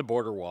construction on the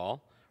border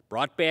wall,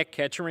 brought back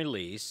catch and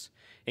release,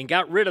 and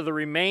got rid of the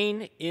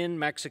Remain in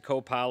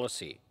Mexico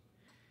policy.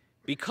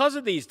 Because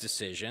of these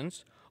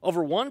decisions,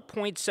 over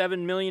 1.7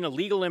 million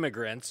illegal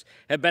immigrants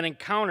have been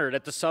encountered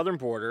at the southern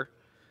border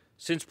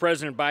since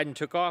President Biden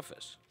took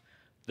office.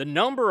 The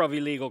number of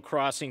illegal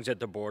crossings at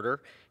the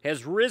border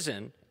has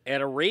risen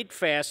at a rate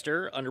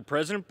faster under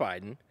President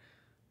Biden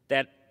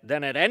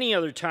than at any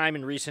other time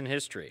in recent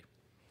history.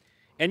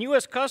 And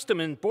U.S.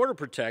 Customs and Border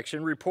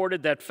Protection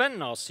reported that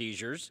fentanyl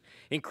seizures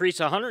increased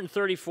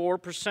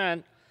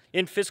 134%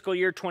 in fiscal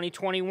year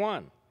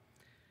 2021.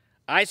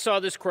 I saw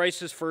this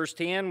crisis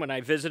firsthand when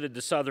I visited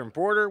the southern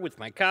border with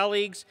my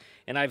colleagues,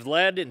 and I've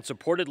led and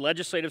supported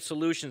legislative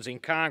solutions in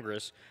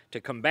Congress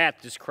to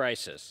combat this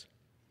crisis.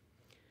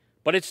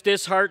 But it's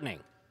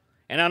disheartening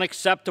and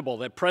unacceptable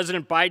that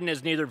President Biden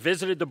has neither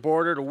visited the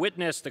border to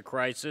witness the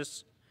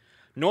crisis,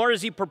 nor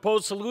has he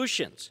proposed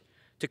solutions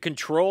to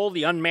control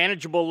the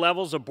unmanageable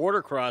levels of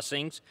border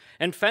crossings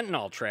and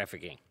fentanyl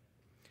trafficking.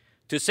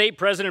 To say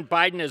President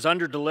Biden has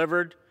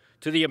underdelivered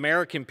to the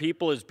American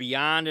people is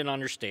beyond an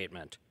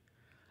understatement.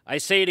 I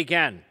say it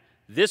again,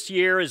 this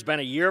year has been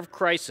a year of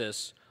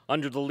crisis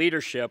under the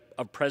leadership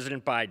of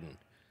President Biden.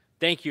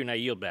 Thank you, and I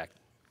yield back.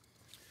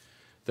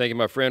 Thank you,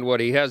 my friend. What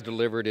he has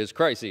delivered is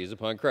crises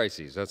upon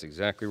crises. That's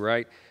exactly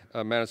right.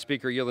 Madam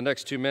Speaker, I yield the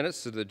next 2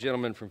 minutes to the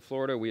gentleman from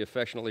Florida we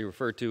affectionately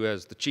refer to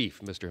as the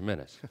Chief, Mr.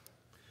 Jimenez.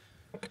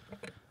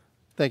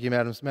 Thank you,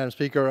 Madam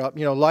Speaker.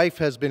 Life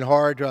has been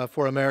hard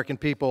for American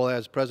people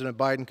as President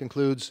Biden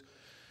concludes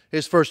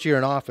his first year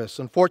in office.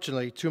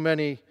 Unfortunately, too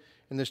many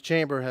in this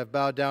chamber have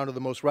bowed down to the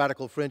most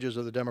radical fringes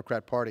of the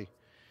Democrat Party.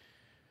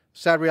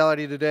 Sad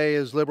reality today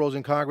is liberals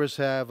in Congress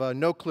have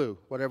no clue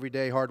what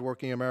everyday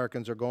hardworking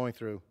Americans are going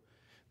through.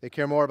 They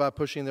care more about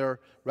pushing their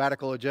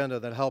radical agenda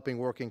than helping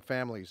working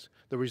families.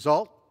 The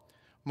result?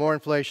 More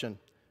inflation,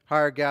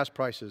 higher gas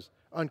prices,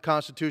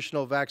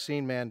 unconstitutional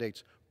vaccine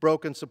mandates,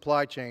 broken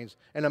supply chains,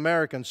 and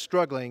Americans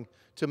struggling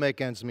to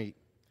make ends meet.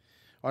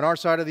 On our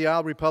side of the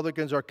aisle,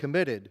 Republicans are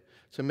committed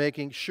to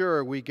making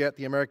sure we get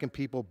the American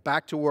people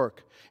back to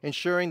work,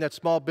 ensuring that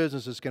small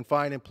businesses can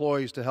find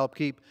employees to help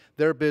keep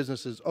their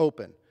businesses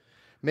open,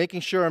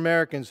 making sure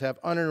Americans have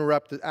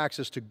uninterrupted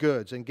access to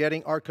goods, and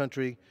getting our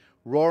country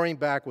roaring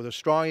back with a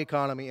strong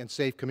economy and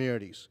safe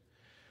communities.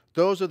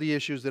 Those are the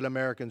issues that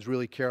Americans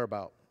really care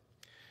about.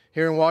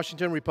 Here in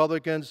Washington,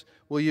 Republicans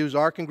will use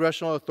our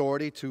congressional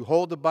authority to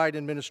hold the Biden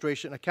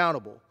administration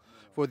accountable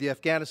for the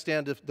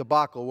Afghanistan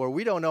debacle, where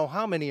we don't know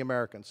how many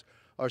Americans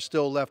are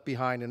still left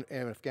behind in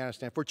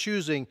Afghanistan, for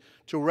choosing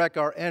to wreck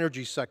our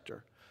energy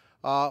sector,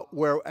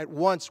 where at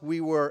once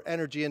we were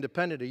energy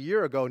independent a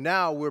year ago.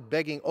 Now we're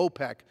begging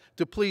OPEC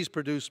to please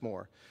produce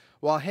more,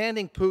 while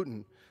handing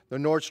Putin the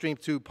Nord Stream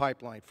 2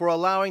 pipeline, for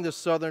allowing the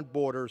southern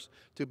borders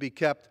to be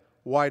kept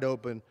wide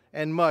open,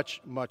 and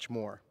much, much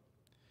more.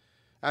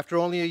 After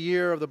only a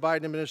year of the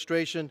Biden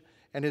administration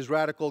and his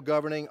radical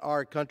governing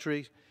our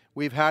country,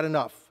 we've had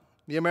enough.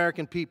 The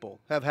American people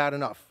have had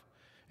enough,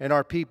 and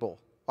our people,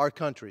 our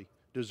country,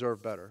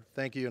 deserve better.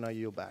 Thank you, and I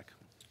yield back.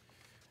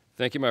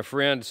 Thank you, my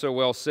friend. So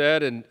well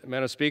said. And,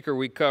 Madam Speaker,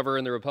 we cover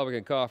in the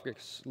Republican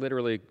caucus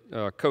literally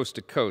coast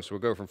to coast. We'll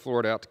go from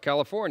Florida out to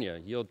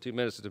California. Yield 2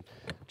 minutes to the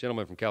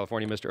gentleman from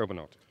California, Mr.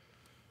 Obernolte.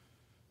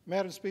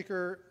 Madam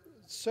Speaker,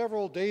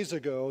 several days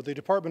ago, the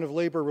Department of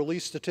Labor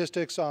released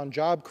statistics on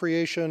job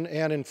creation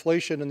and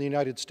inflation in the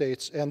United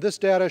States, and this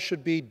data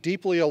should be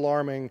deeply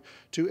alarming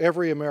to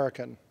every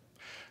American.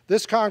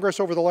 This Congress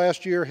over the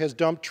last year has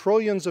dumped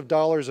trillions of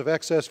dollars of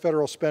excess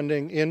federal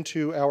spending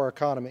into our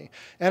economy.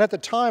 And at the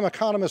time,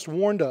 economists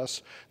warned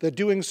us that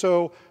doing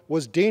so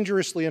was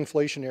dangerously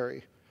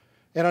inflationary.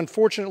 And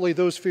unfortunately,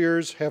 those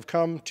fears have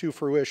come to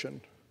fruition.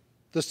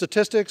 The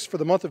statistics for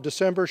the month of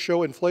December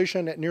show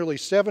inflation at nearly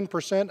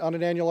 7% on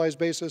an annualized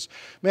basis.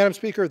 Madam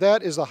Speaker,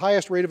 that is the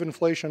highest rate of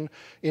inflation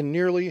in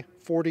nearly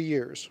 40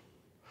 years.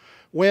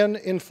 When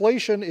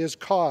inflation is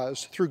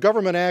caused through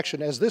government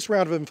action, as this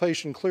round of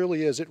inflation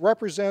clearly is, it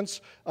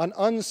represents an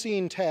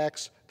unseen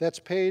tax that's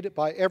paid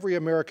by every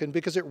American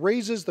because it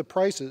raises the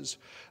prices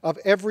of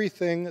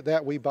everything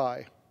that we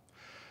buy.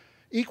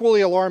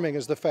 Equally alarming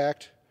is the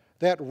fact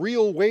that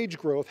real wage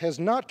growth has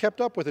not kept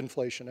up with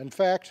inflation. In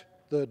fact,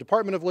 the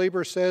Department of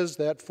Labor says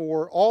that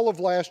for all of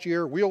last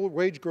year, real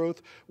wage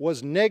growth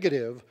was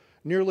negative,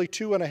 nearly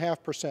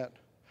 2.5%.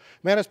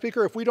 Madam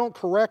Speaker, if we don't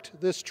correct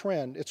this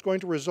trend, it's going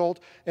to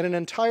result in an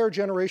entire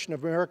generation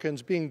of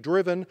Americans being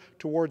driven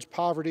towards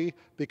poverty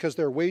because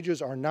their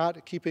wages are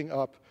not keeping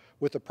up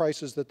with the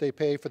prices that they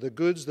pay for the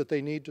goods that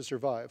they need to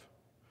survive.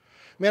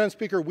 Madam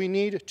Speaker, we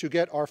need to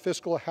get our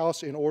fiscal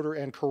house in order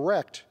and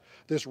correct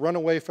this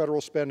runaway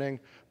federal spending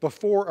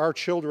before our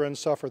children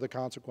suffer the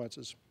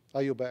consequences.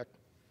 I yield back.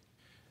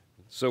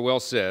 So well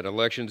said.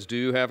 Elections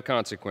do have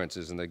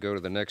consequences, and they go to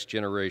the next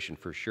generation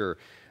for sure.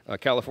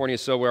 California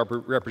is so well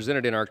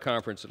represented in our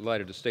conference.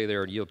 Delighted to stay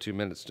there and yield 2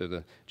 minutes to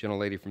the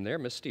gentlelady from there,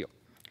 Ms. Steele.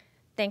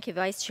 Thank you,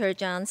 Vice Chair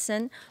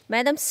Johnson.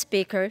 Madam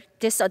Speaker,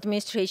 this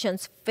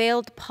administration's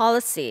failed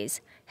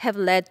policies have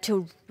led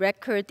to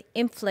record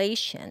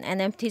inflation and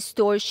empty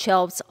store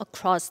shelves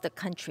across the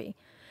country.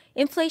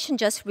 Inflation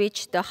just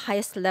reached the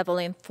highest level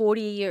in 40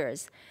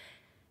 years.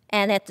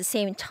 And at the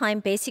same time,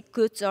 basic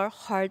goods are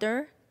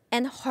harder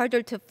and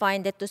harder to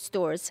find at the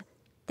stores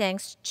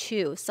thanks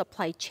to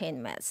supply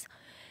chain mess.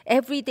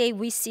 Every day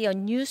we see a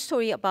news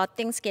story about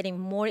things getting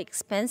more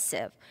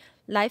expensive,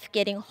 life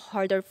getting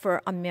harder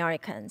for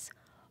Americans.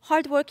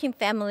 Hardworking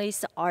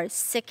families are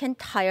sick and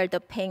tired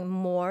of paying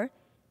more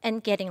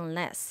and getting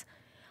less.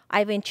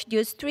 I've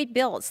introduced 3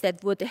 bills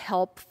that would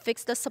help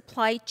fix the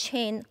supply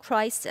chain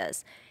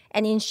crisis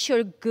and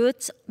ensure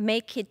goods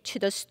make it to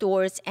the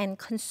stores and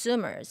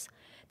consumers.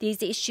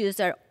 These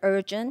issues are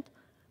urgent,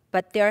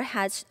 but there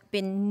has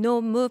been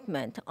no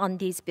movement on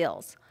these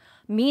bills.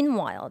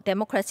 Meanwhile,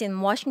 Democrats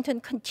in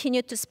Washington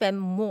continue to spend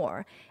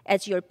more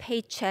as your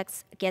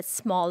paychecks get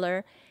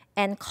smaller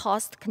and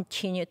costs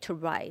continue to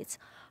rise.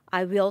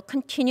 I will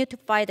continue to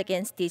fight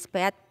against these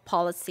bad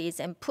policies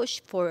and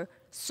push for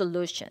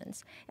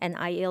solutions. And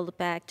I yield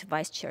back to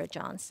Vice Chair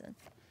Johnson.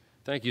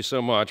 Thank you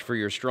so much for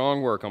your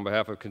strong work on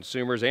behalf of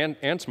consumers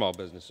and small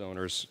business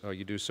owners.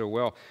 You do so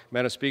well.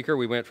 Madam Speaker,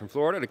 we went from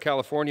Florida to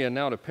California and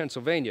now to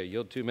Pennsylvania.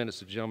 Yield 2 minutes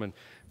to the gentleman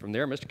from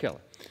there, Mr. Keller.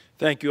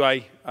 Thank you.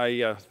 I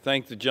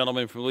thank the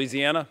gentleman from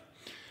Louisiana.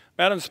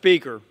 Madam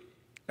Speaker,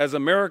 as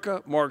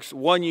America marks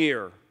 1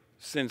 year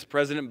since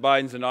President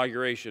Biden's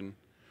inauguration,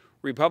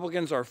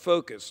 Republicans are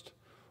focused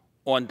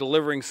on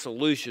delivering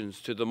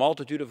solutions to the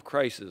multitude of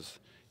crises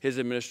his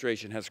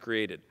administration has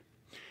created.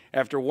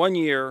 After 1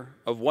 year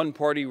of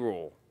one-party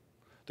rule,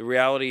 the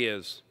reality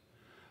is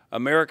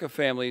American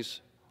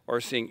families are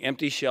seeing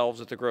empty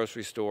shelves at the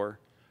grocery store,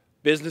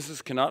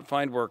 businesses cannot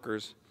find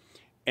workers,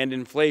 and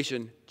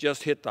inflation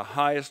just hit the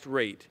highest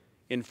rate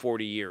in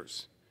 40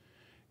 years.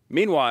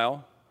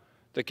 Meanwhile,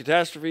 the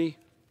catastrophe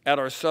at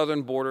our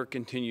southern border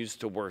continues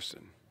to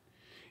worsen.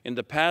 In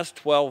the past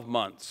 12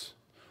 months,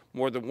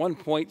 more than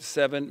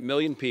 1.7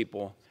 million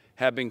people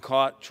have been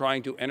caught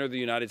trying to enter the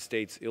United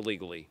States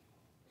illegally.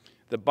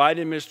 The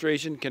Biden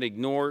administration can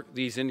ignore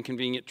these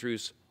inconvenient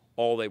truths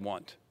all they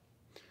want.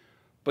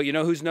 But you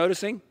know who's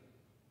noticing?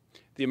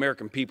 The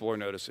American people are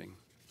noticing.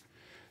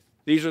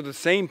 These are the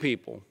same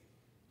people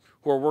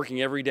who are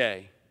working every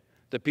day,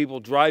 the people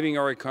driving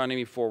our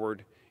economy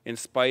forward in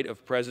spite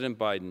of President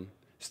Biden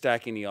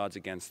stacking the odds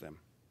against them.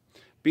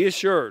 Be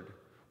assured,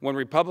 when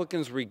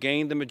Republicans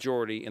regain the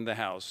majority in the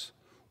House,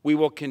 we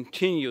will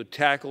continue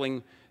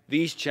tackling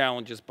these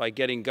challenges by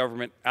getting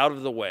government out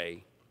of the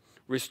way,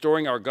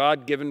 restoring our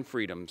God-given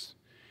freedoms,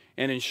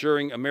 and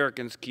ensuring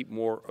Americans keep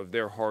more of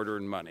their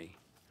hard-earned money.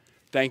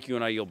 Thank you,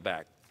 and I yield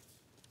back.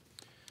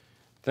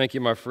 Thank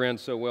you, my friend.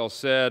 So well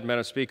said.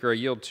 Madam Speaker, I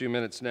yield 2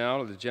 minutes now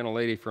to the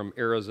gentlelady from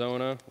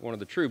Arizona, one of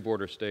the true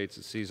border states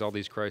that sees all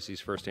these crises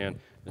firsthand.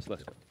 Ms.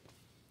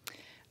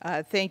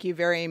 Lesko. Thank you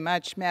very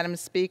much, Madam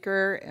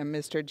Speaker and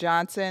Mr.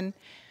 Johnson.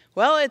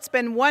 Well, it's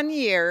been 1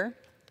 year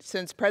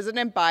since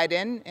President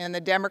Biden and the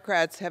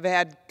Democrats have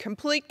had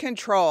complete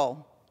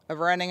control of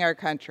running our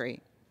country.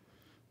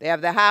 They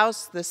have the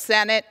House, the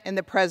Senate, and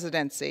the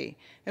presidency.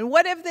 And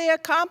what have they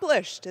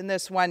accomplished in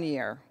this 1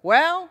 year?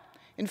 Well,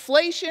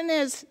 inflation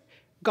has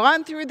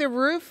gone through the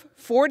roof,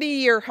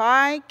 40-year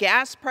high.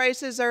 Gas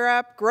prices are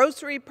up.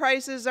 Grocery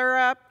prices are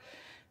up.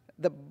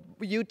 The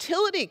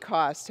utility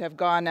costs have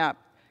gone up.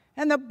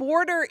 And the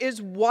border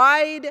is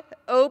wide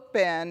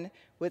open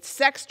with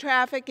sex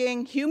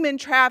trafficking, human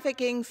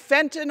trafficking,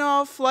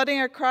 fentanyl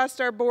flooding across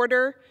our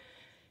border.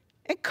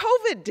 And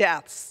COVID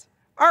deaths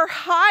are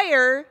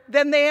higher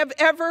than they have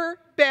ever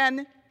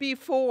been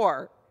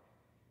before.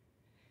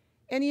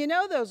 And you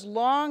know those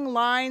long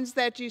lines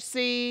that you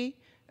see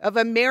of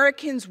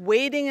Americans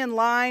waiting in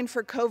line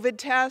for COVID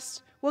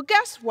tests? Well,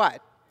 guess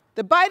what?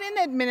 The Biden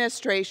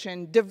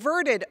administration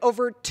diverted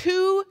over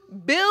 $2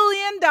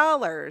 billion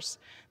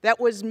that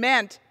was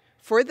meant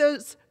for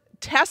the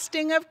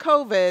testing of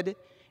COVID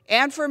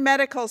and for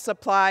medical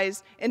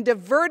supplies and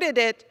diverted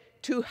it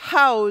to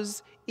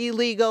house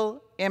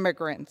illegal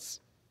immigrants.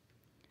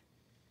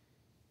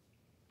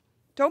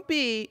 Don't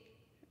be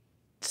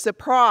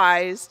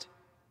surprised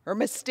or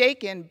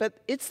mistaken, but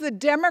it's the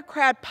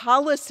Democrat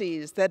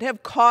policies that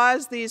have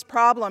caused these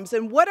problems.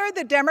 And what are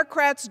the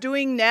Democrats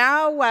doing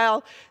now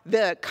while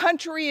the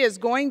country is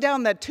going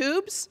down the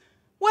tubes?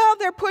 Well,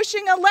 they're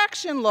pushing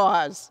election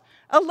laws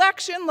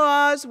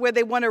where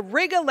they want to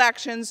rig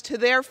elections to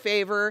their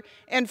favor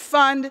and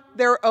fund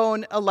their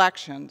own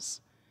elections.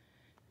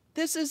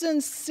 This is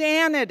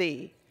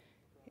insanity.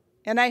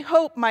 And I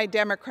hope my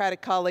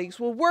Democratic colleagues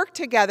will work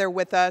together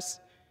with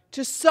us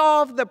to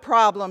solve the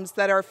problems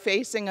that are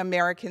facing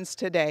Americans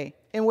today.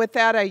 And with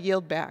that, I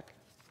yield back.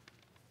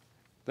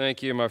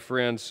 Thank you, my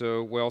friend.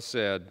 So well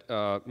said.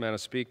 Madam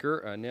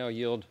Speaker, I now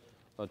yield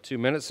 2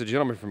 minutes to the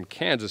gentleman from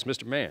Kansas,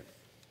 Mr. Mann.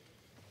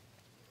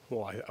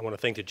 Well, I want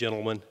to thank the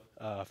gentleman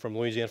from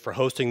Louisiana for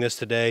hosting this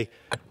today.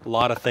 A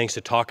lot of things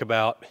to talk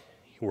about.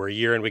 We're a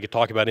year in. We could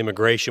talk about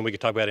immigration. We could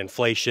talk about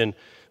inflation.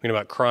 We can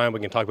talk about crime. We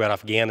can talk about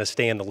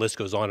Afghanistan. The list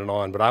goes on and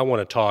on. But I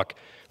want to talk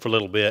for a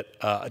little bit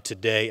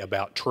today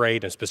about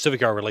trade and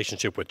specifically our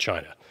relationship with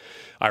China.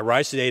 I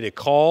rise today to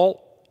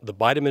call the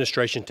Biden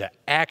administration to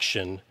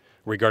action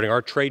regarding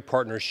our trade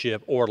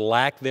partnership or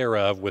lack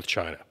thereof with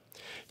China.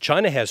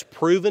 China has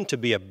proven to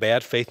be a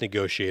bad faith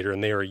negotiator,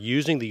 and they are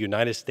using the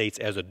United States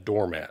as a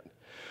doormat.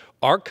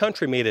 Our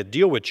country made a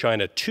deal with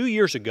China 2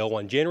 years ago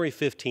on January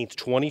 15th,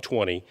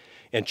 2020,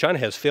 and China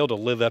has failed to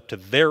live up to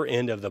their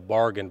end of the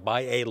bargain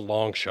by a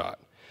long shot.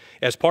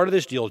 As part of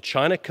this deal,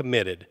 China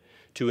committed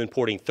to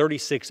importing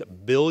 $36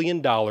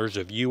 billion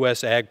of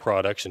U.S. ag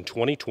products in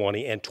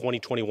 2020 and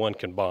 2021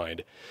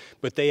 combined,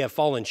 but they have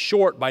fallen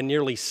short by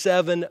nearly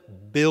 $7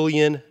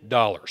 billion.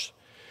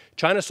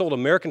 China sold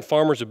American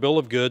farmers a bill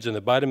of goods, and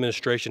the Biden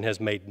administration has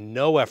made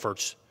no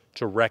efforts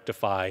to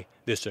rectify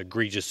this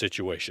egregious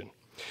situation.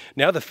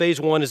 Now that Phase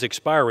 1 is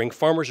expiring,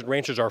 farmers and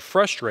ranchers are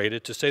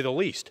frustrated, to say the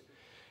least.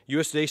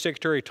 USDA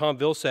Secretary Tom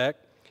Vilsack,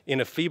 in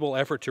a feeble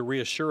effort to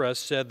reassure us,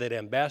 said that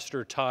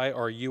Ambassador Tai,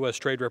 our U.S.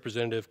 trade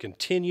representative,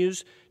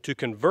 continues to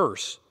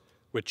converse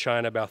with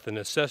China about the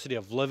necessity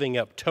of living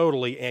up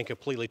totally and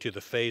completely to the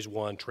Phase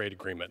 1 trade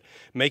agreement,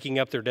 making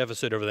up their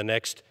deficit over the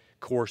next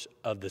course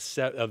of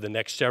the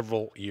next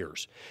several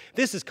years.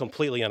 This is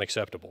completely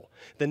unacceptable.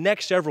 The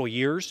next several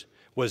years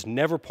was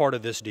never part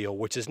of this deal,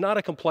 which is not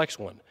a complex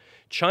one.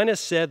 China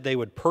said they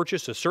would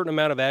purchase a certain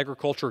amount of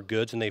agricultural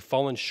goods, and they've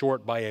fallen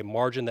short by a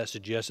margin that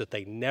suggests that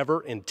they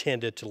never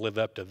intended to live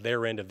up to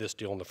their end of this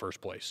deal in the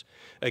first place.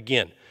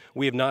 Again,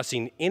 we have not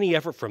seen any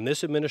effort from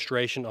this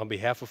administration on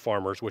behalf of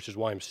farmers, which is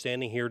why I'm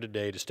standing here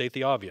today to state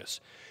the obvious.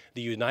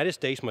 The United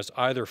States must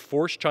either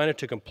force China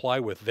to comply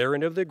with their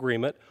end of the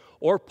agreement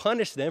or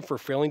punish them for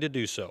failing to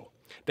do so.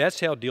 That's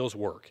how deals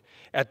work.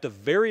 At the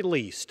very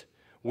least,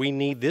 we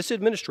need this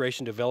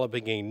administration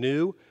developing a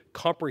new,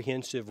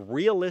 comprehensive,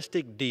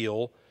 realistic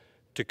deal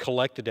to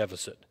collect the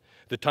deficit.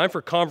 The time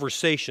for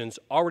conversations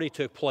already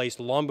took place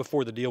long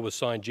before the deal was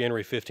signed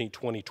January 15,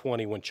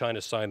 2020, when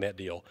China signed that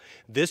deal.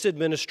 This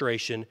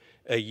administration,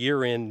 a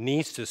year in,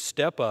 needs to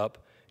step up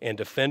and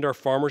defend our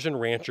farmers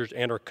and ranchers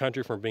and our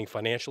country from being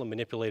financially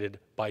manipulated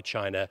by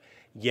China,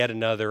 yet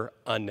another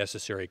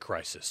unnecessary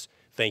crisis.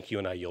 Thank you,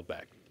 and I yield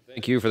back.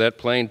 Thank you for that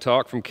plain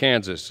talk from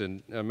Kansas.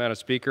 And Madam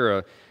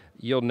Speaker,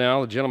 yield now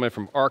the gentleman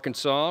from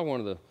Arkansas, one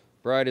of the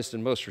brightest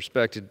and most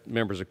respected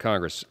members of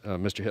Congress,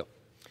 Mr. Hill.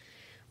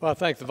 Well, I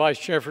thank the Vice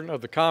Chairman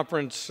of the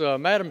conference.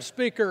 Madam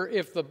Speaker,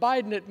 if the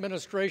Biden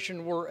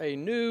administration were a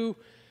new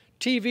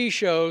TV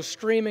show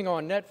streaming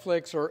on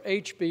Netflix or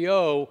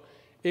HBO,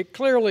 it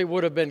clearly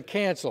would have been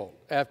canceled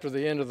after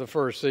the end of the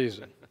first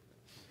season.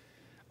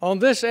 On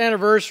this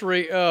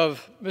anniversary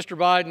of Mr.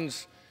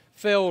 Biden's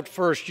failed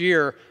first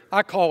year,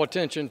 I call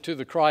attention to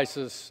the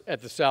crisis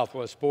at the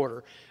southwest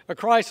border, a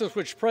crisis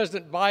which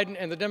President Biden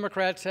and the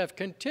Democrats have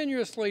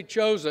continuously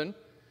chosen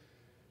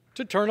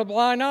to turn a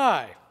blind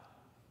eye.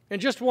 In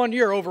just 1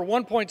 year, over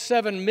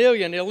 1.7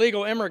 million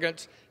illegal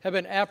immigrants have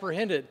been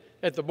apprehended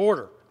at the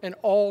border, an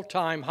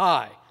all-time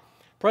high.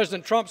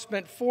 President Trump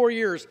spent 4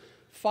 years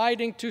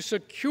fighting to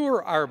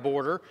secure our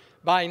border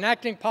by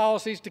enacting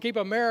policies to keep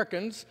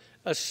Americans,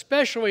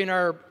 especially in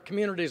our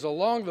communities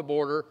along the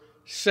border,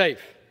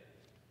 safe.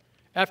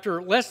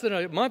 After less than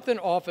a month in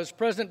office,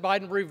 President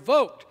Biden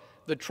revoked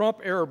the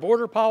Trump-era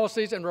border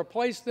policies and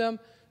replaced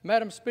them,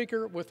 Madam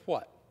Speaker, with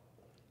what?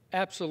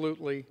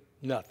 Absolutely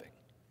nothing.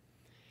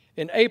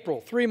 In April,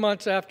 3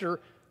 months after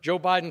Joe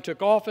Biden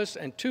took office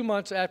and 2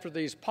 months after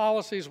these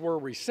policies were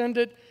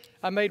rescinded,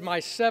 I made my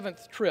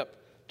 7th trip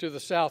to the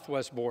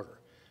southwest border.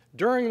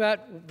 During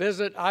that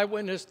visit, I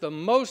witnessed the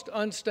most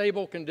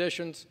unstable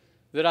conditions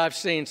that I've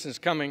seen since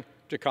coming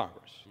to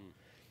Congress.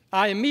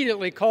 I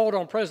immediately called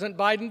on President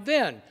Biden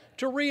then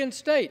to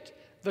reinstate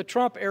the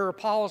Trump-era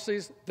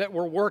policies that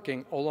were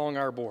working along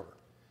our border.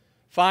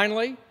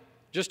 Finally,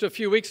 just a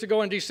few weeks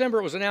ago in December,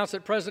 it was announced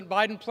that President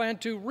Biden planned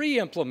to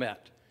re-implement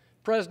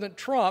President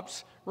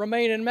Trump's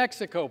Remain in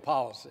Mexico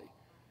policy.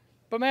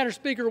 But, Madam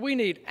Speaker, we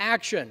need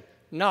action,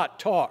 not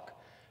talk.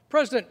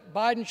 President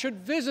Biden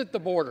should visit the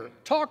border,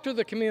 talk to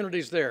the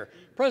communities there.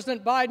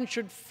 President Biden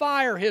should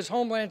fire his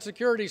Homeland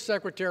Security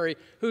Secretary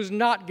who's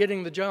not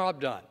getting the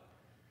job done.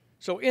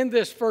 So in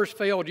this first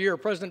failed year,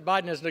 President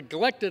Biden has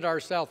neglected our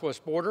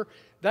southwest border.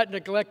 That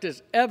neglect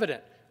is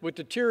evident with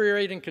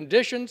deteriorating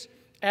conditions,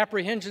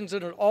 apprehensions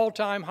at an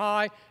all-time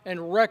high,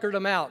 and record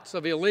amounts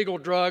of illegal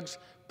drugs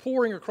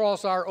pouring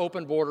across our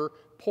open border,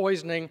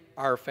 poisoning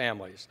our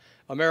families.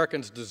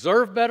 Americans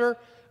deserve better.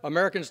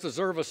 Americans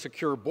deserve a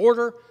secure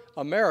border.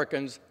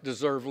 Americans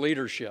deserve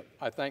leadership.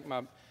 I thank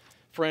my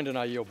friend and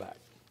I yield back.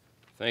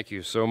 Thank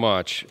you so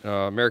much.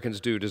 Americans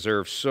do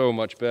deserve so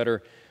much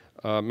better.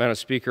 Madam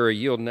Speaker, I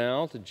yield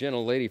now to the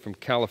gentlelady from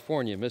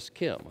California, Ms.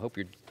 Kim. I hope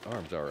your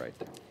arm's all right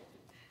there.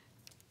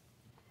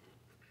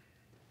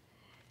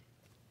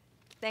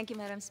 Thank you,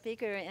 Madam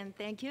Speaker, and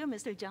thank you,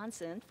 Mr.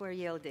 Johnson, for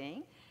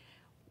yielding.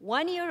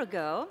 1 year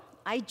ago,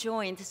 I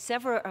joined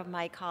several of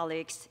my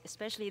colleagues,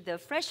 especially the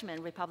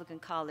freshman Republican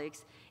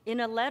colleagues,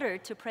 in a letter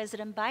to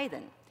President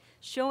Biden,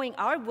 showing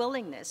our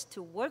willingness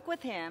to work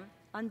with him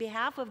on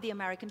behalf of the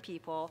American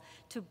people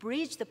to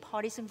bridge the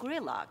partisan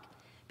gridlock,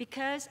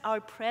 because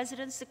our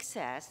president's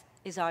success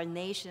is our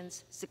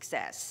nation's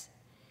success.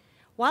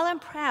 While I'm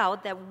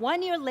proud that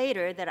 1 year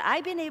later that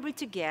I've been able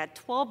to get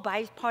 12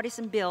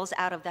 bipartisan bills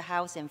out of the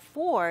House and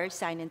 4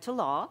 signed into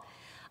law,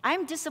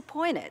 I'm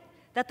disappointed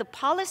that the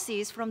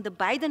policies from the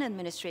Biden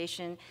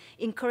administration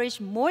encourage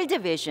more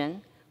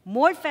division,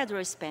 more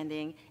federal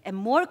spending, and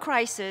more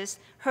crisis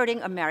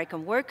hurting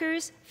American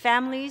workers,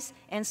 families,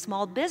 and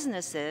small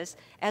businesses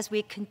as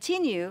we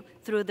continue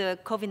through the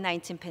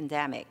COVID-19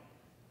 pandemic.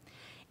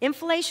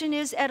 Inflation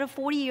is at a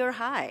 40-year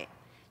high,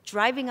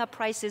 driving up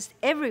prices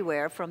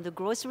everywhere from the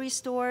grocery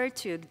store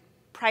to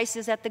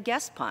prices at the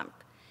gas pump.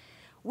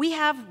 We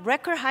have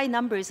record high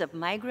numbers of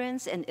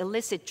migrants and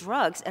illicit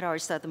drugs at our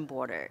southern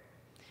border,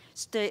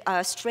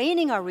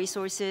 straining our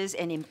resources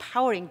and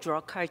empowering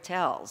drug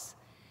cartels.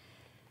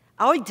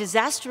 Our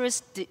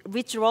disastrous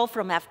withdrawal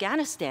from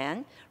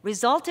Afghanistan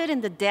resulted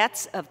in the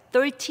deaths of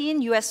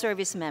 13 U.S.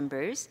 service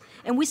members,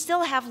 and we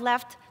still have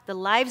left the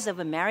lives of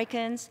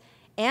Americans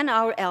and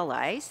our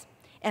allies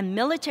and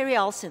military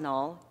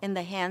arsenal in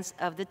the hands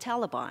of the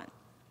Taliban.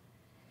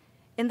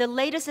 In the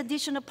latest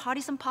edition of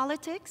Partisan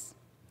Politics,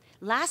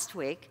 last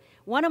week,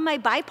 one of my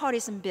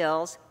bipartisan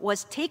bills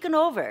was taken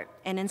over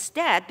and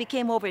instead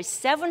became over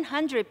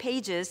 700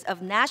 pages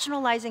of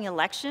nationalizing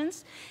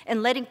elections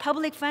and letting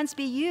public funds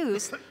be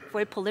used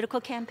for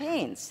political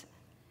campaigns.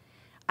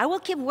 I will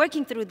keep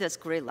working through this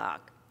gridlock,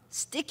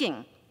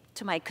 sticking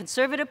to my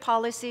conservative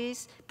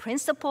policies,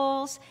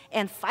 principles,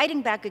 and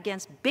fighting back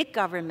against big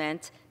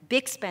government,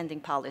 big spending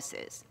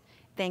policies.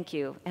 Thank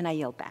you, and I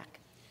yield back.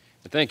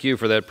 Thank you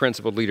for that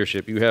principled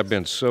leadership. You have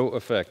been so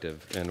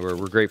effective, and we're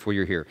grateful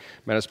you're here.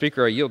 Madam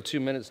Speaker, I yield 2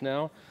 minutes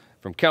now.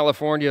 From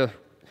California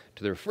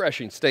to the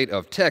refreshing state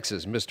of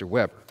Texas, Mr.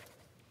 Weber.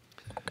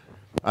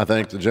 I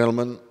thank the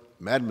gentleman.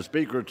 Madam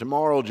Speaker,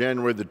 tomorrow,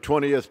 January the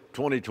 20th,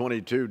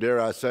 2022,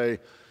 dare I say,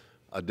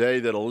 a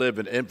day that'll live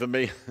in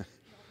infamy,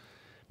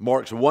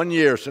 marks 1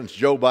 year since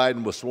Joe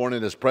Biden was sworn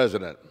in as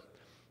president.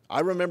 I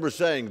remember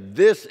saying,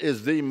 this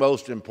is the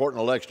most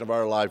important election of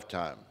our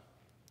lifetime.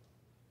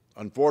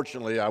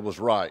 Unfortunately, I was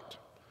right.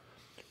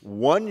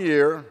 1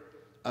 year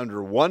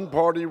under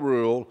one-party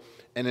rule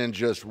And in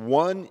just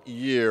 1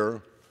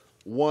 year,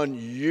 one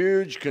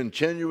huge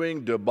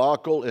continuing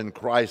debacle and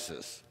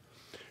crisis.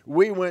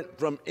 We went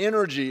from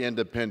energy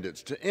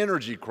independence to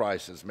energy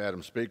crisis,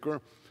 Madam Speaker,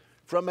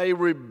 from a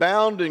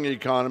rebounding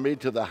economy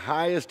to the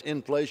highest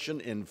inflation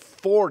in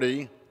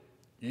 40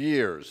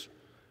 years,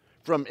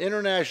 from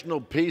international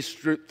peace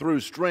through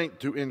strength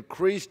to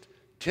increased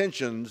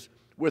tensions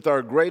with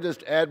our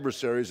greatest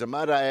adversaries, and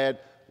might I add,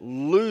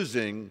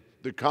 losing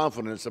the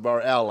confidence of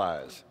our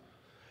allies.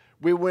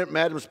 We went,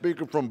 Madam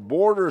Speaker, from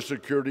border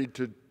security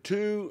to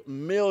 2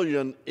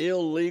 million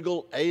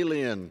illegal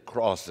alien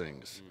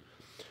crossings,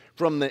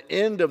 from the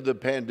end of the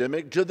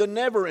pandemic to the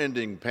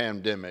never-ending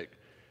pandemic,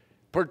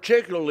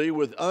 particularly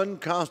with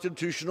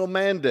unconstitutional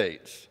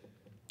mandates.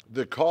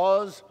 The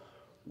cause?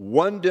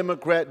 One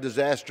Democrat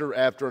disaster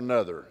after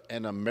another,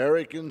 and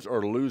Americans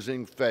are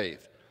losing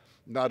faith,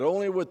 not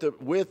only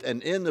with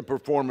and in the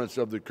performance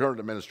of the current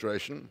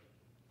administration,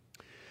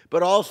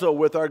 but also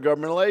with our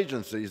governmental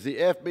agencies, the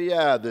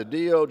FBI, the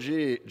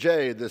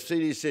DOJ, the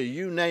CDC,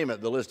 you name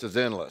it, the list is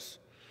endless.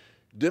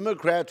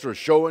 Democrats are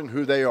showing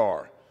who they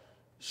are.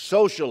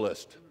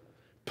 Socialist,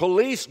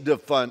 police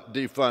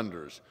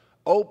defunders,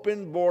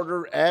 open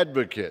border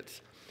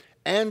advocates,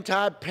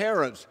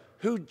 anti-parents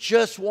who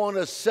just want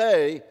to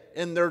say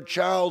in their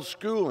child's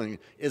schooling,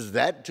 is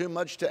that too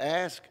much to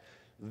ask?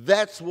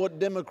 That's what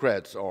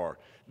Democrats are.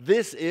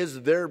 This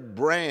is their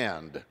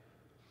brand.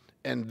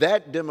 And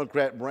that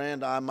Democrat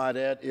brand, I might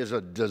add, is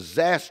a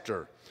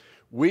disaster.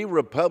 We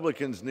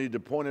Republicans need to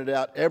point it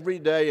out every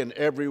day in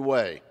every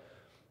way.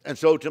 And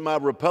so to my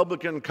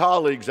Republican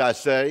colleagues, I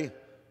say,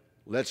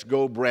 let's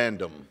go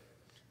brand 'em.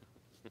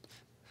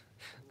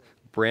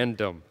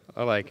 Brand 'em.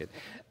 I like it.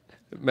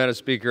 Madam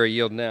Speaker, I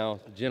yield now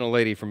to the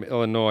gentlelady from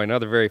Illinois,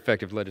 another very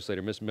effective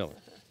legislator, Ms. Miller.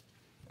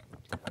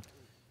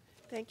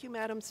 Thank you,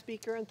 Madam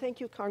Speaker, and thank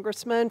you,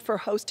 Congressman, for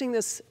hosting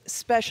this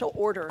special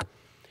order.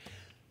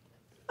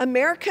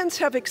 Americans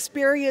have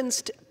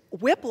experienced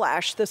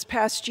whiplash this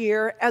past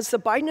year as the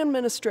Biden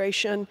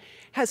administration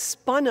has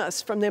spun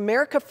us from the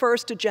America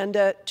First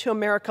agenda to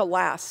America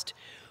Last.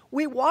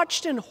 We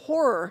watched in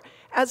horror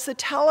as the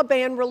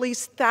Taliban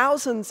released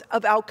thousands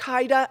of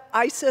al-Qaeda,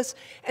 ISIS,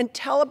 and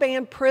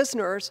Taliban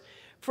prisoners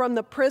from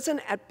the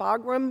prison at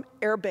Bagram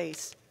Air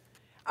Base.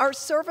 Our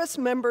service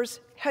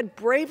members had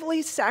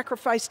bravely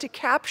sacrificed to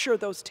capture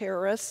those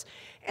terrorists,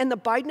 and the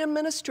Biden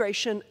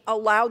administration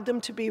allowed them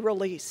to be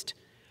released.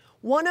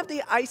 One of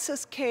the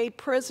ISIS-K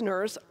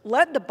prisoners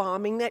led the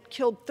bombing that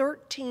killed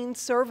 13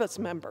 service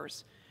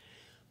members.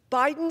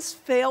 Biden's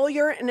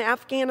failure in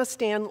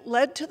Afghanistan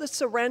led to the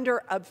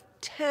surrender of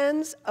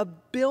tens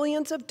of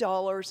billions of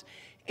dollars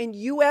in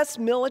U.S.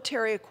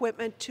 military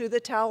equipment to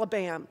the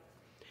Taliban.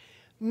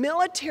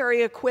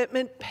 Military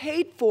equipment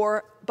paid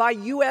for by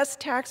U.S.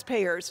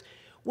 taxpayers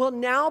will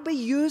now be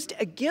used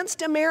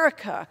against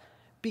America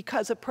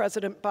because of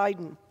President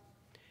Biden.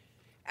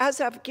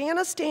 As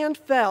Afghanistan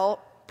fell,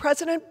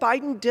 President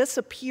Biden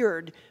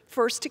disappeared,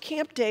 first to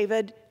Camp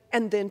David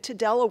and then to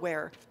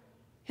Delaware.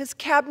 His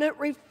cabinet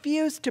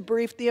refused to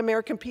brief the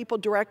American people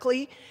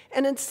directly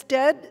and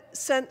instead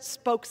sent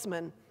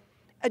spokesmen.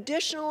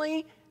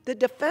 Additionally, the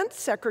defense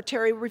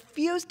secretary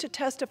refused to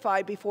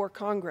testify before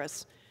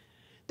Congress.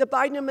 The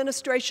Biden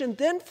administration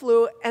then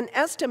flew an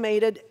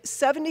estimated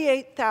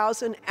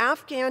 78,000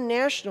 Afghan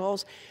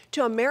nationals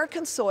to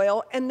American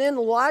soil and then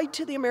lied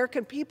to the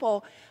American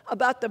people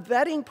about the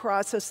vetting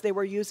process they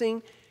were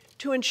using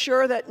to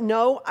ensure that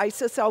no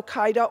ISIS,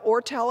 al-Qaeda,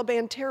 or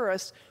Taliban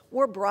terrorists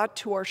were brought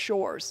to our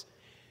shores.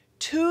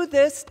 To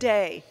this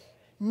day,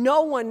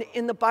 no one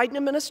in the Biden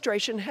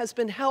administration has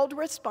been held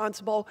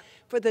responsible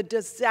for the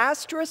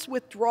disastrous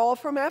withdrawal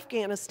from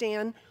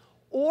Afghanistan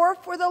or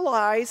for the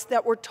lies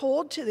that were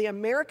told to the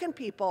American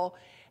people,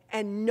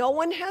 and no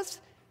one has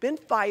been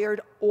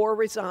fired or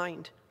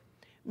resigned.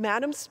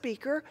 Madam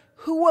Speaker,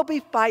 who will be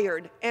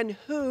fired and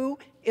who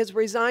is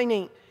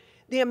resigning?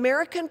 The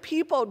American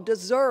people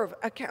deserve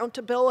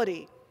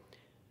accountability.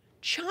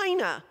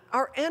 China,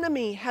 our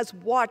enemy, has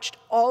watched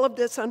all of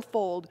this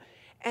unfold,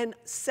 and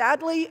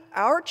sadly,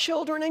 our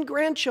children and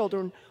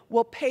grandchildren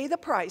will pay the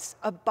price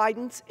of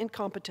Biden's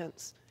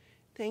incompetence.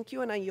 Thank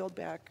you, and I yield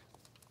back.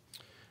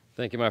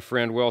 Thank you, my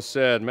friend. Well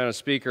said. Madam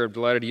Speaker, I'm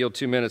delighted to yield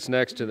 2 minutes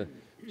next to the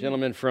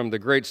gentleman from the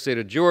great state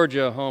of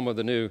Georgia, home of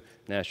the new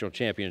national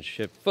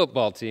championship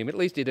football team. At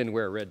least he didn't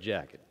wear a red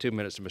jacket. 2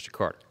 minutes to Mr.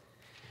 Carter.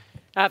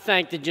 I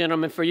thank the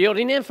gentleman for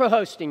yielding and for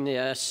hosting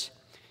this.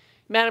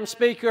 Madam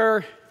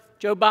Speaker,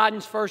 Joe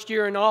Biden's first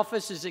year in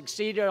office has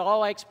exceeded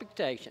all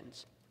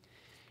expectations.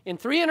 In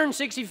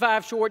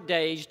 365 short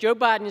days, Joe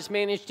Biden has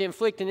managed to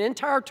inflict an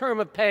entire term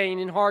of pain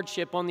and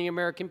hardship on the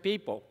American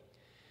people.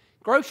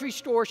 Grocery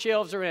store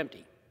shelves are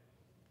empty.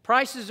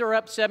 Prices are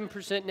up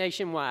 7%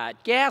 nationwide.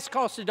 Gas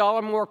costs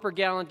 $1 more per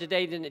gallon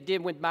today than it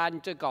did when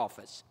Biden took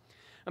office.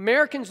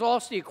 Americans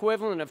lost the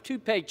equivalent of 2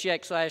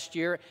 paychecks last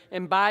year,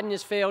 and Biden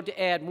has failed to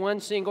add one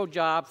single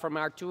job from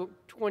our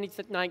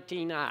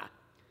 2019 high.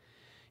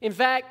 In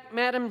fact,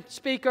 Madam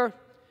Speaker,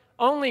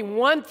 only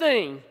one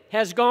thing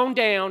has gone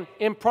down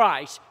in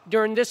price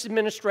during this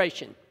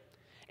administration,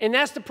 And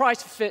that's the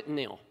price of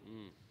fentanyl.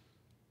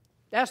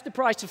 That's the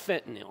price of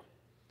fentanyl.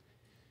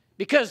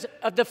 Because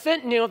of the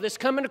fentanyl that's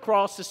coming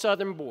across the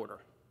southern border.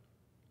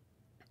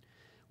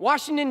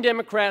 Washington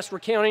Democrats were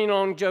counting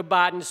on Joe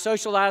Biden to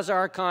socialize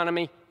our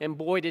economy, and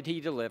boy, did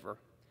he deliver.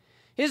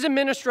 His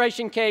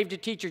administration caved to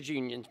teachers'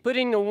 unions,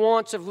 putting the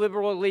wants of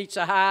liberal elites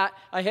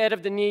ahead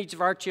of the needs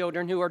of our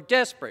children who are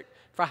desperate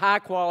for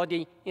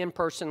high-quality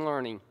in-person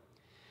learning.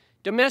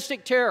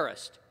 Domestic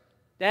terrorist,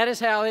 that is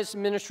how his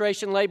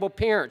administration labeled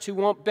parents who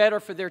want better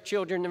for their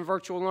children than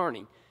virtual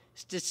learning.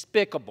 It's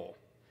despicable.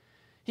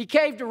 He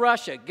caved to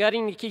Russia,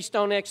 gutting the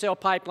Keystone XL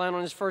pipeline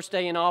on his first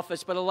day in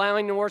office, but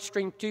allowing the Nord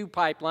Stream 2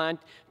 pipeline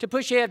to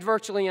push ahead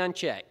virtually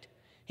unchecked.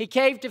 He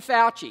caved to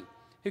Fauci,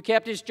 who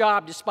kept his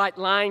job despite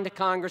lying to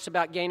Congress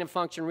about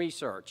gain-of-function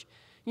research.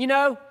 You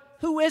know,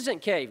 who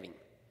isn't caving?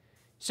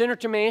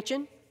 Senator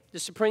Manchin, the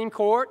Supreme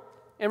Court,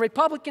 and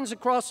Republicans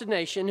across the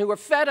nation who are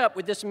fed up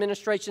with this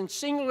administration's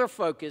singular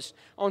focus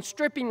on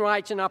stripping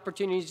rights and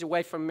opportunities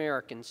away from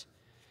Americans.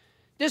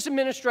 This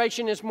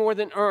administration has more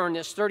than earned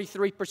its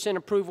 33%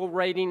 approval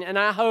rating, and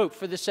I hope,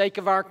 for the sake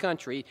of our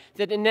country,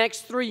 that the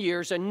next 3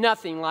 years are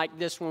nothing like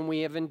this one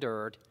we have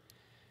endured.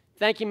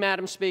 Thank you,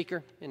 Madam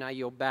Speaker, and I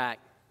yield back.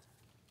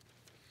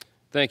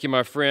 Thank you,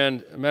 my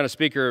friend. Madam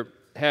Speaker,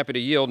 happy to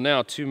yield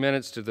now 2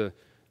 minutes to the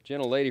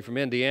gentlelady from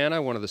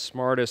Indiana, one of the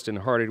smartest and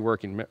hardest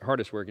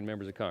working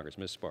members of Congress,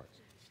 Ms. Sparks.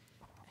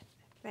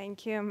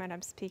 Thank you,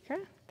 Madam Speaker.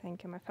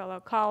 Thank you, my fellow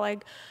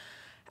colleague.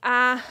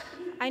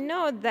 I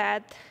know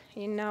that,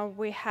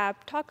 we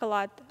have talked a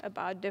lot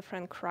about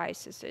different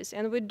crises,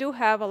 and we do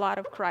have a lot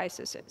of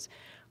crises.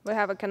 We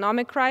have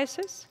economic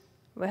crisis,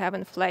 we have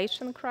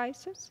inflation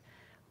crisis,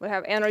 we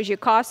have energy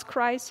cost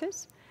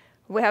crisis,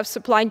 we have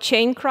supply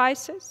chain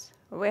crisis,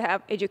 we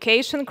have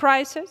education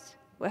crisis,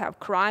 we have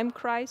crime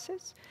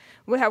crisis,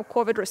 we have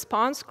COVID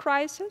response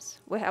crisis,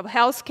 we have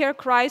healthcare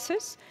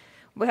crisis,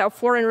 we have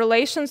foreign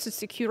relations and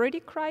security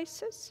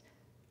crisis,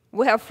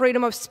 we have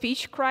freedom of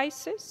speech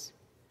crisis,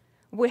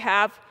 we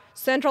have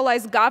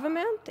centralized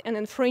government and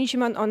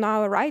infringement on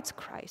our rights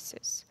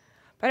crisis.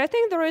 But I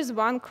think there is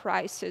one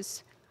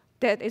crisis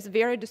that is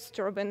very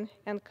disturbing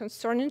and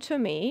concerning to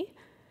me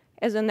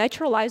as a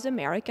naturalized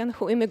American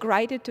who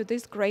immigrated to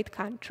this great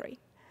country.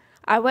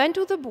 I went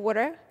to the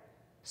border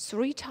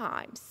 3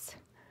 times,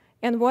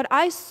 and what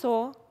I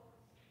saw,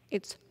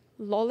 it's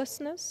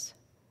lawlessness,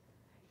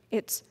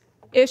 it's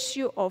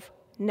issue of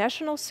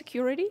national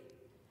security,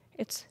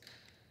 it's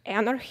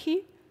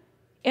anarchy,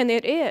 and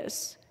it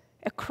is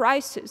a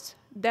crisis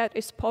that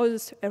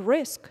poses a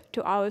risk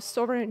to our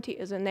sovereignty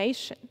as a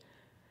nation.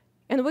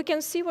 And we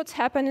can see what's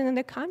happening in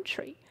the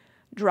country.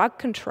 Drug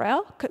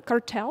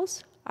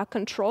cartels are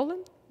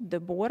controlling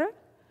the border.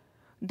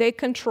 They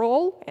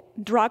control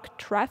drug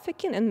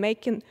trafficking and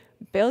making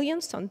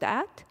billions on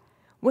that.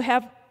 We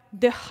have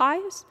the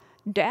highest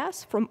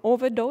deaths from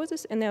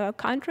overdoses in our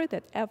country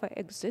that ever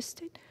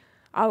existed.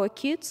 Our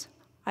kids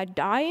are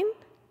dying,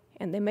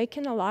 and they're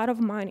making a lot of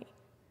money.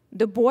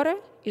 The border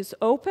is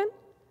open.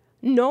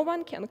 No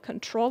one can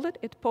control it.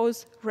 It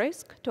poses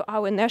risk to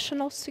our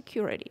national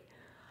security.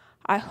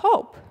 I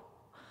hope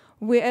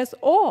we as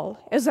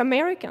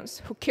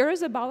Americans who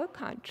cares about our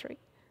country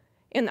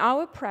and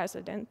our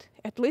president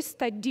at least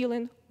start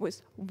dealing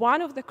with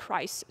one of the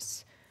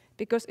crises,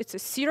 because it's a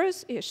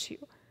serious issue,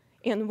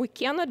 and we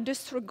cannot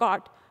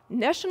disregard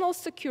national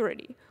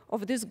security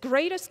of this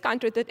greatest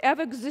country that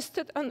ever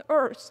existed on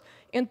earth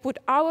and put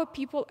our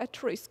people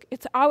at risk.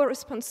 It's our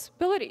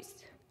responsibilities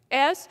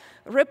as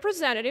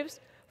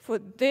representatives for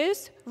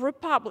this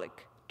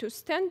republic to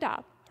stand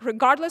up,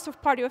 regardless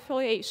of party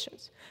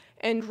affiliations,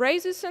 and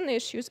raise these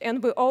issues,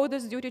 and we owe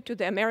this duty to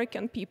the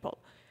American people.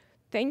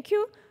 Thank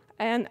you,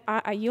 and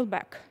I yield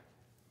back.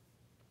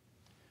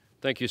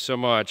 Thank you so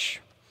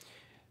much.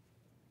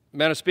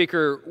 Madam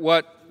Speaker,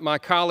 what my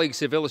colleagues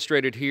have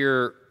illustrated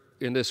here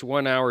in this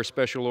 1-hour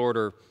special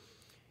order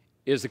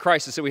is the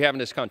crisis that we have in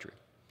this country.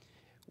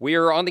 We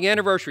are on the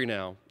anniversary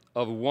now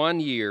of 1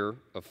 year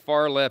of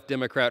far-left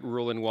Democrat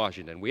rule in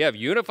Washington. We have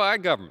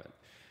unified government.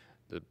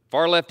 The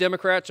far-left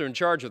Democrats are in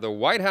charge of the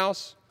White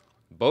House,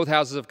 both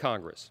houses of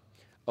Congress.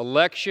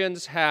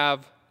 Elections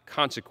have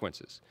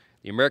consequences.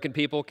 The American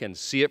people can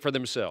see it for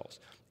themselves.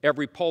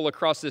 Every poll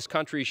across this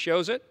country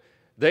shows it.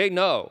 They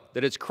know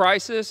that it's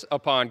crisis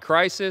upon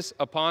crisis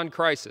upon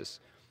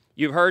crisis.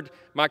 You've heard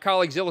my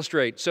colleagues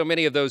illustrate so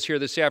many of those here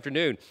this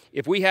afternoon.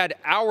 If we had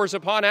hours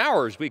upon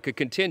hours, we could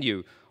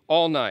continue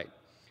all night.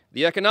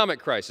 The economic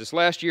crisis.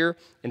 Last year,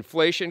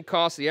 inflation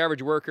cost the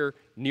average worker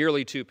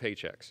nearly 2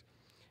 paychecks.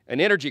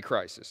 An energy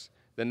crisis.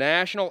 The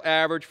national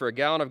average for a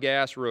gallon of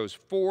gas rose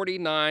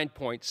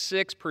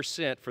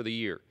 49.6% for the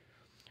year.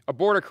 A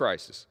border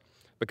crisis.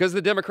 Because of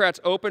the Democrats'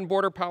 open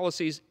border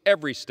policies,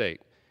 every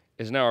state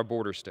is now a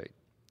border state.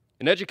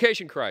 An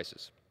education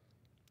crisis.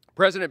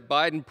 President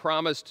Biden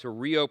promised to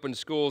reopen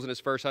schools in his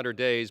first 100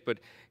 days, but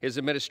his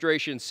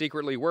administration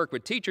secretly worked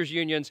with teachers'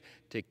 unions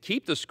to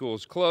keep the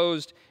schools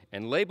closed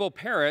and label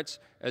parents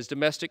as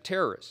domestic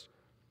terrorists.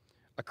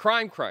 A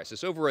crime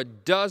crisis. Over a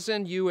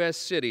dozen U.S.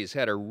 cities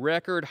had a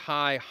record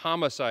high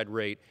homicide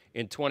rate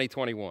in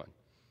 2021.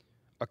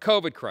 A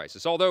COVID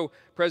crisis. Although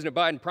President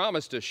Biden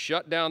promised to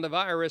shut down the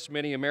virus,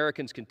 many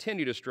Americans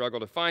continue to struggle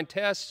to find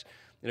tests,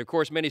 and of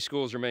course, many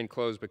schools remain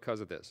closed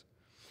because of this.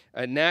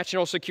 A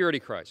national security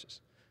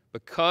crisis.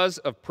 Because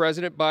of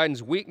President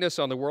Biden's weakness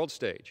on the world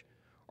stage,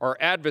 our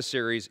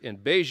adversaries in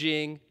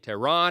Beijing,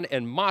 Tehran,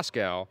 and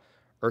Moscow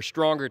are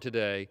stronger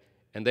today,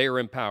 and they are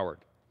empowered.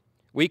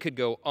 We could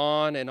go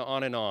on and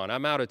on and on.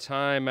 I'm out of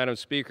time, Madam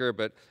Speaker,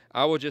 but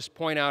I will just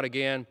point out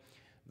again,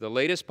 the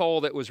latest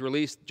poll that was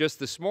released just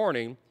this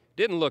morning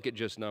didn't look at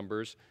just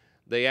numbers.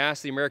 They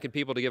asked the American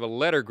people to give a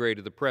letter grade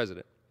to the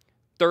president.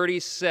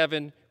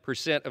 37%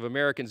 of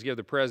Americans give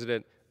the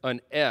president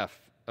an F,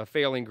 a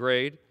failing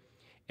grade,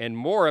 and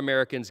more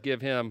Americans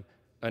give him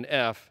an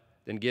F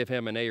than give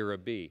him an A or a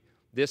B.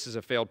 This is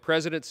a failed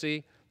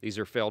presidency. These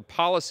are failed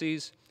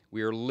policies.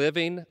 We are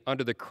living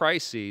under the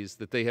crises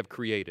that they have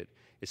created.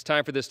 It's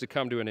time for this to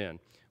come to an end.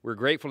 We're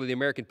grateful to the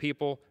American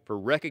people for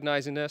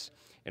recognizing this,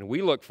 and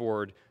we look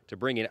forward to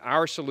bringing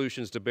our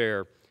solutions to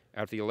bear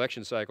after the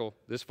election cycle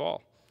this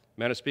fall.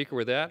 Madam Speaker,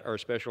 with that, our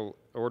special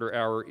order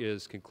hour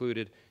is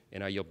concluded,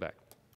 and I yield back.